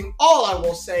was watching. All I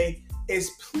will say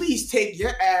is please take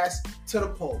your ass to the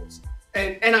polls.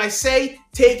 And I say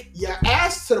take your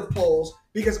ass to the polls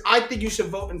because I think you should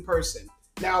vote in person.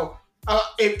 Now,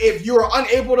 if you are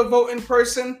unable to vote in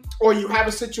person, or you have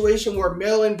a situation where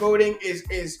mail-in voting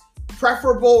is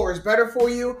preferable or is better for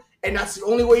you, and that's the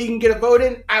only way you can get a vote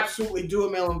in, absolutely do a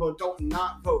mail-in vote. Don't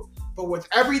not vote. But with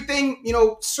everything, you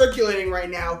know, circulating right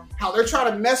now, how they're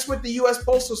trying to mess with the U.S.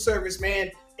 Postal Service,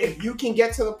 man, if you can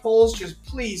get to the polls, just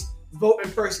please vote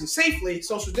in person safely,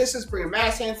 social distance, bring a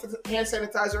mask, hand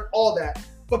sanitizer, all that.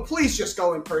 But please just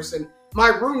go in person. My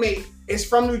roommate is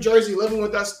from New Jersey, living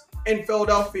with us in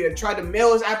Philadelphia, tried to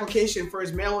mail his application for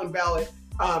his mail-in ballot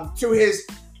to his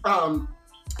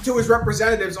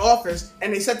representative's office,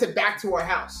 and they sent it back to our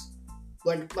house.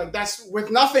 Like that's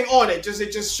with nothing on it.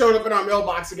 It just showed up in our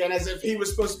mailbox again, as if he was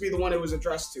supposed to be the one it was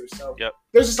addressed to. So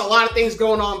There's just a lot of things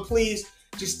going on. Please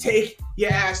just take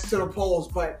your ass to the polls.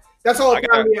 But that's all the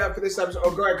time we have for this episode. Oh,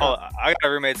 go ahead. I got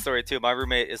a roommate story too. My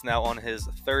roommate is now on his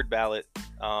 3rd ballot.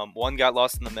 One got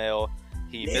lost in the mail.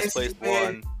 He misplaced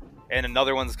one, and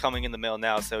another one's coming in the mail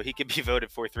now, so he could be voted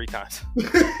for 3 times.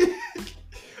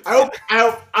 I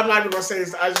hope. I'm not even gonna say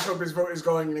this. I just hope his vote is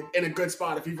going in a good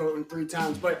spot if he voted 3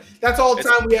 times. But that's all the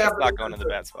time we have. It's not going in the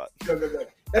bad spot. Good.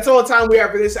 That's all the time we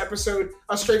have for this episode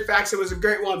of Straight Facts. It was a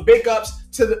great one. Big ups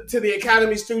to the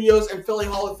Academy Studios and Philly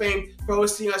Hall of Fame for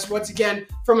hosting us once again.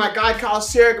 From my guy Kyle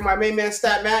Sierra and my main man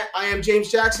Stat Matt, I am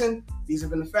James Jackson. These have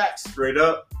been the facts. Straight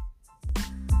up.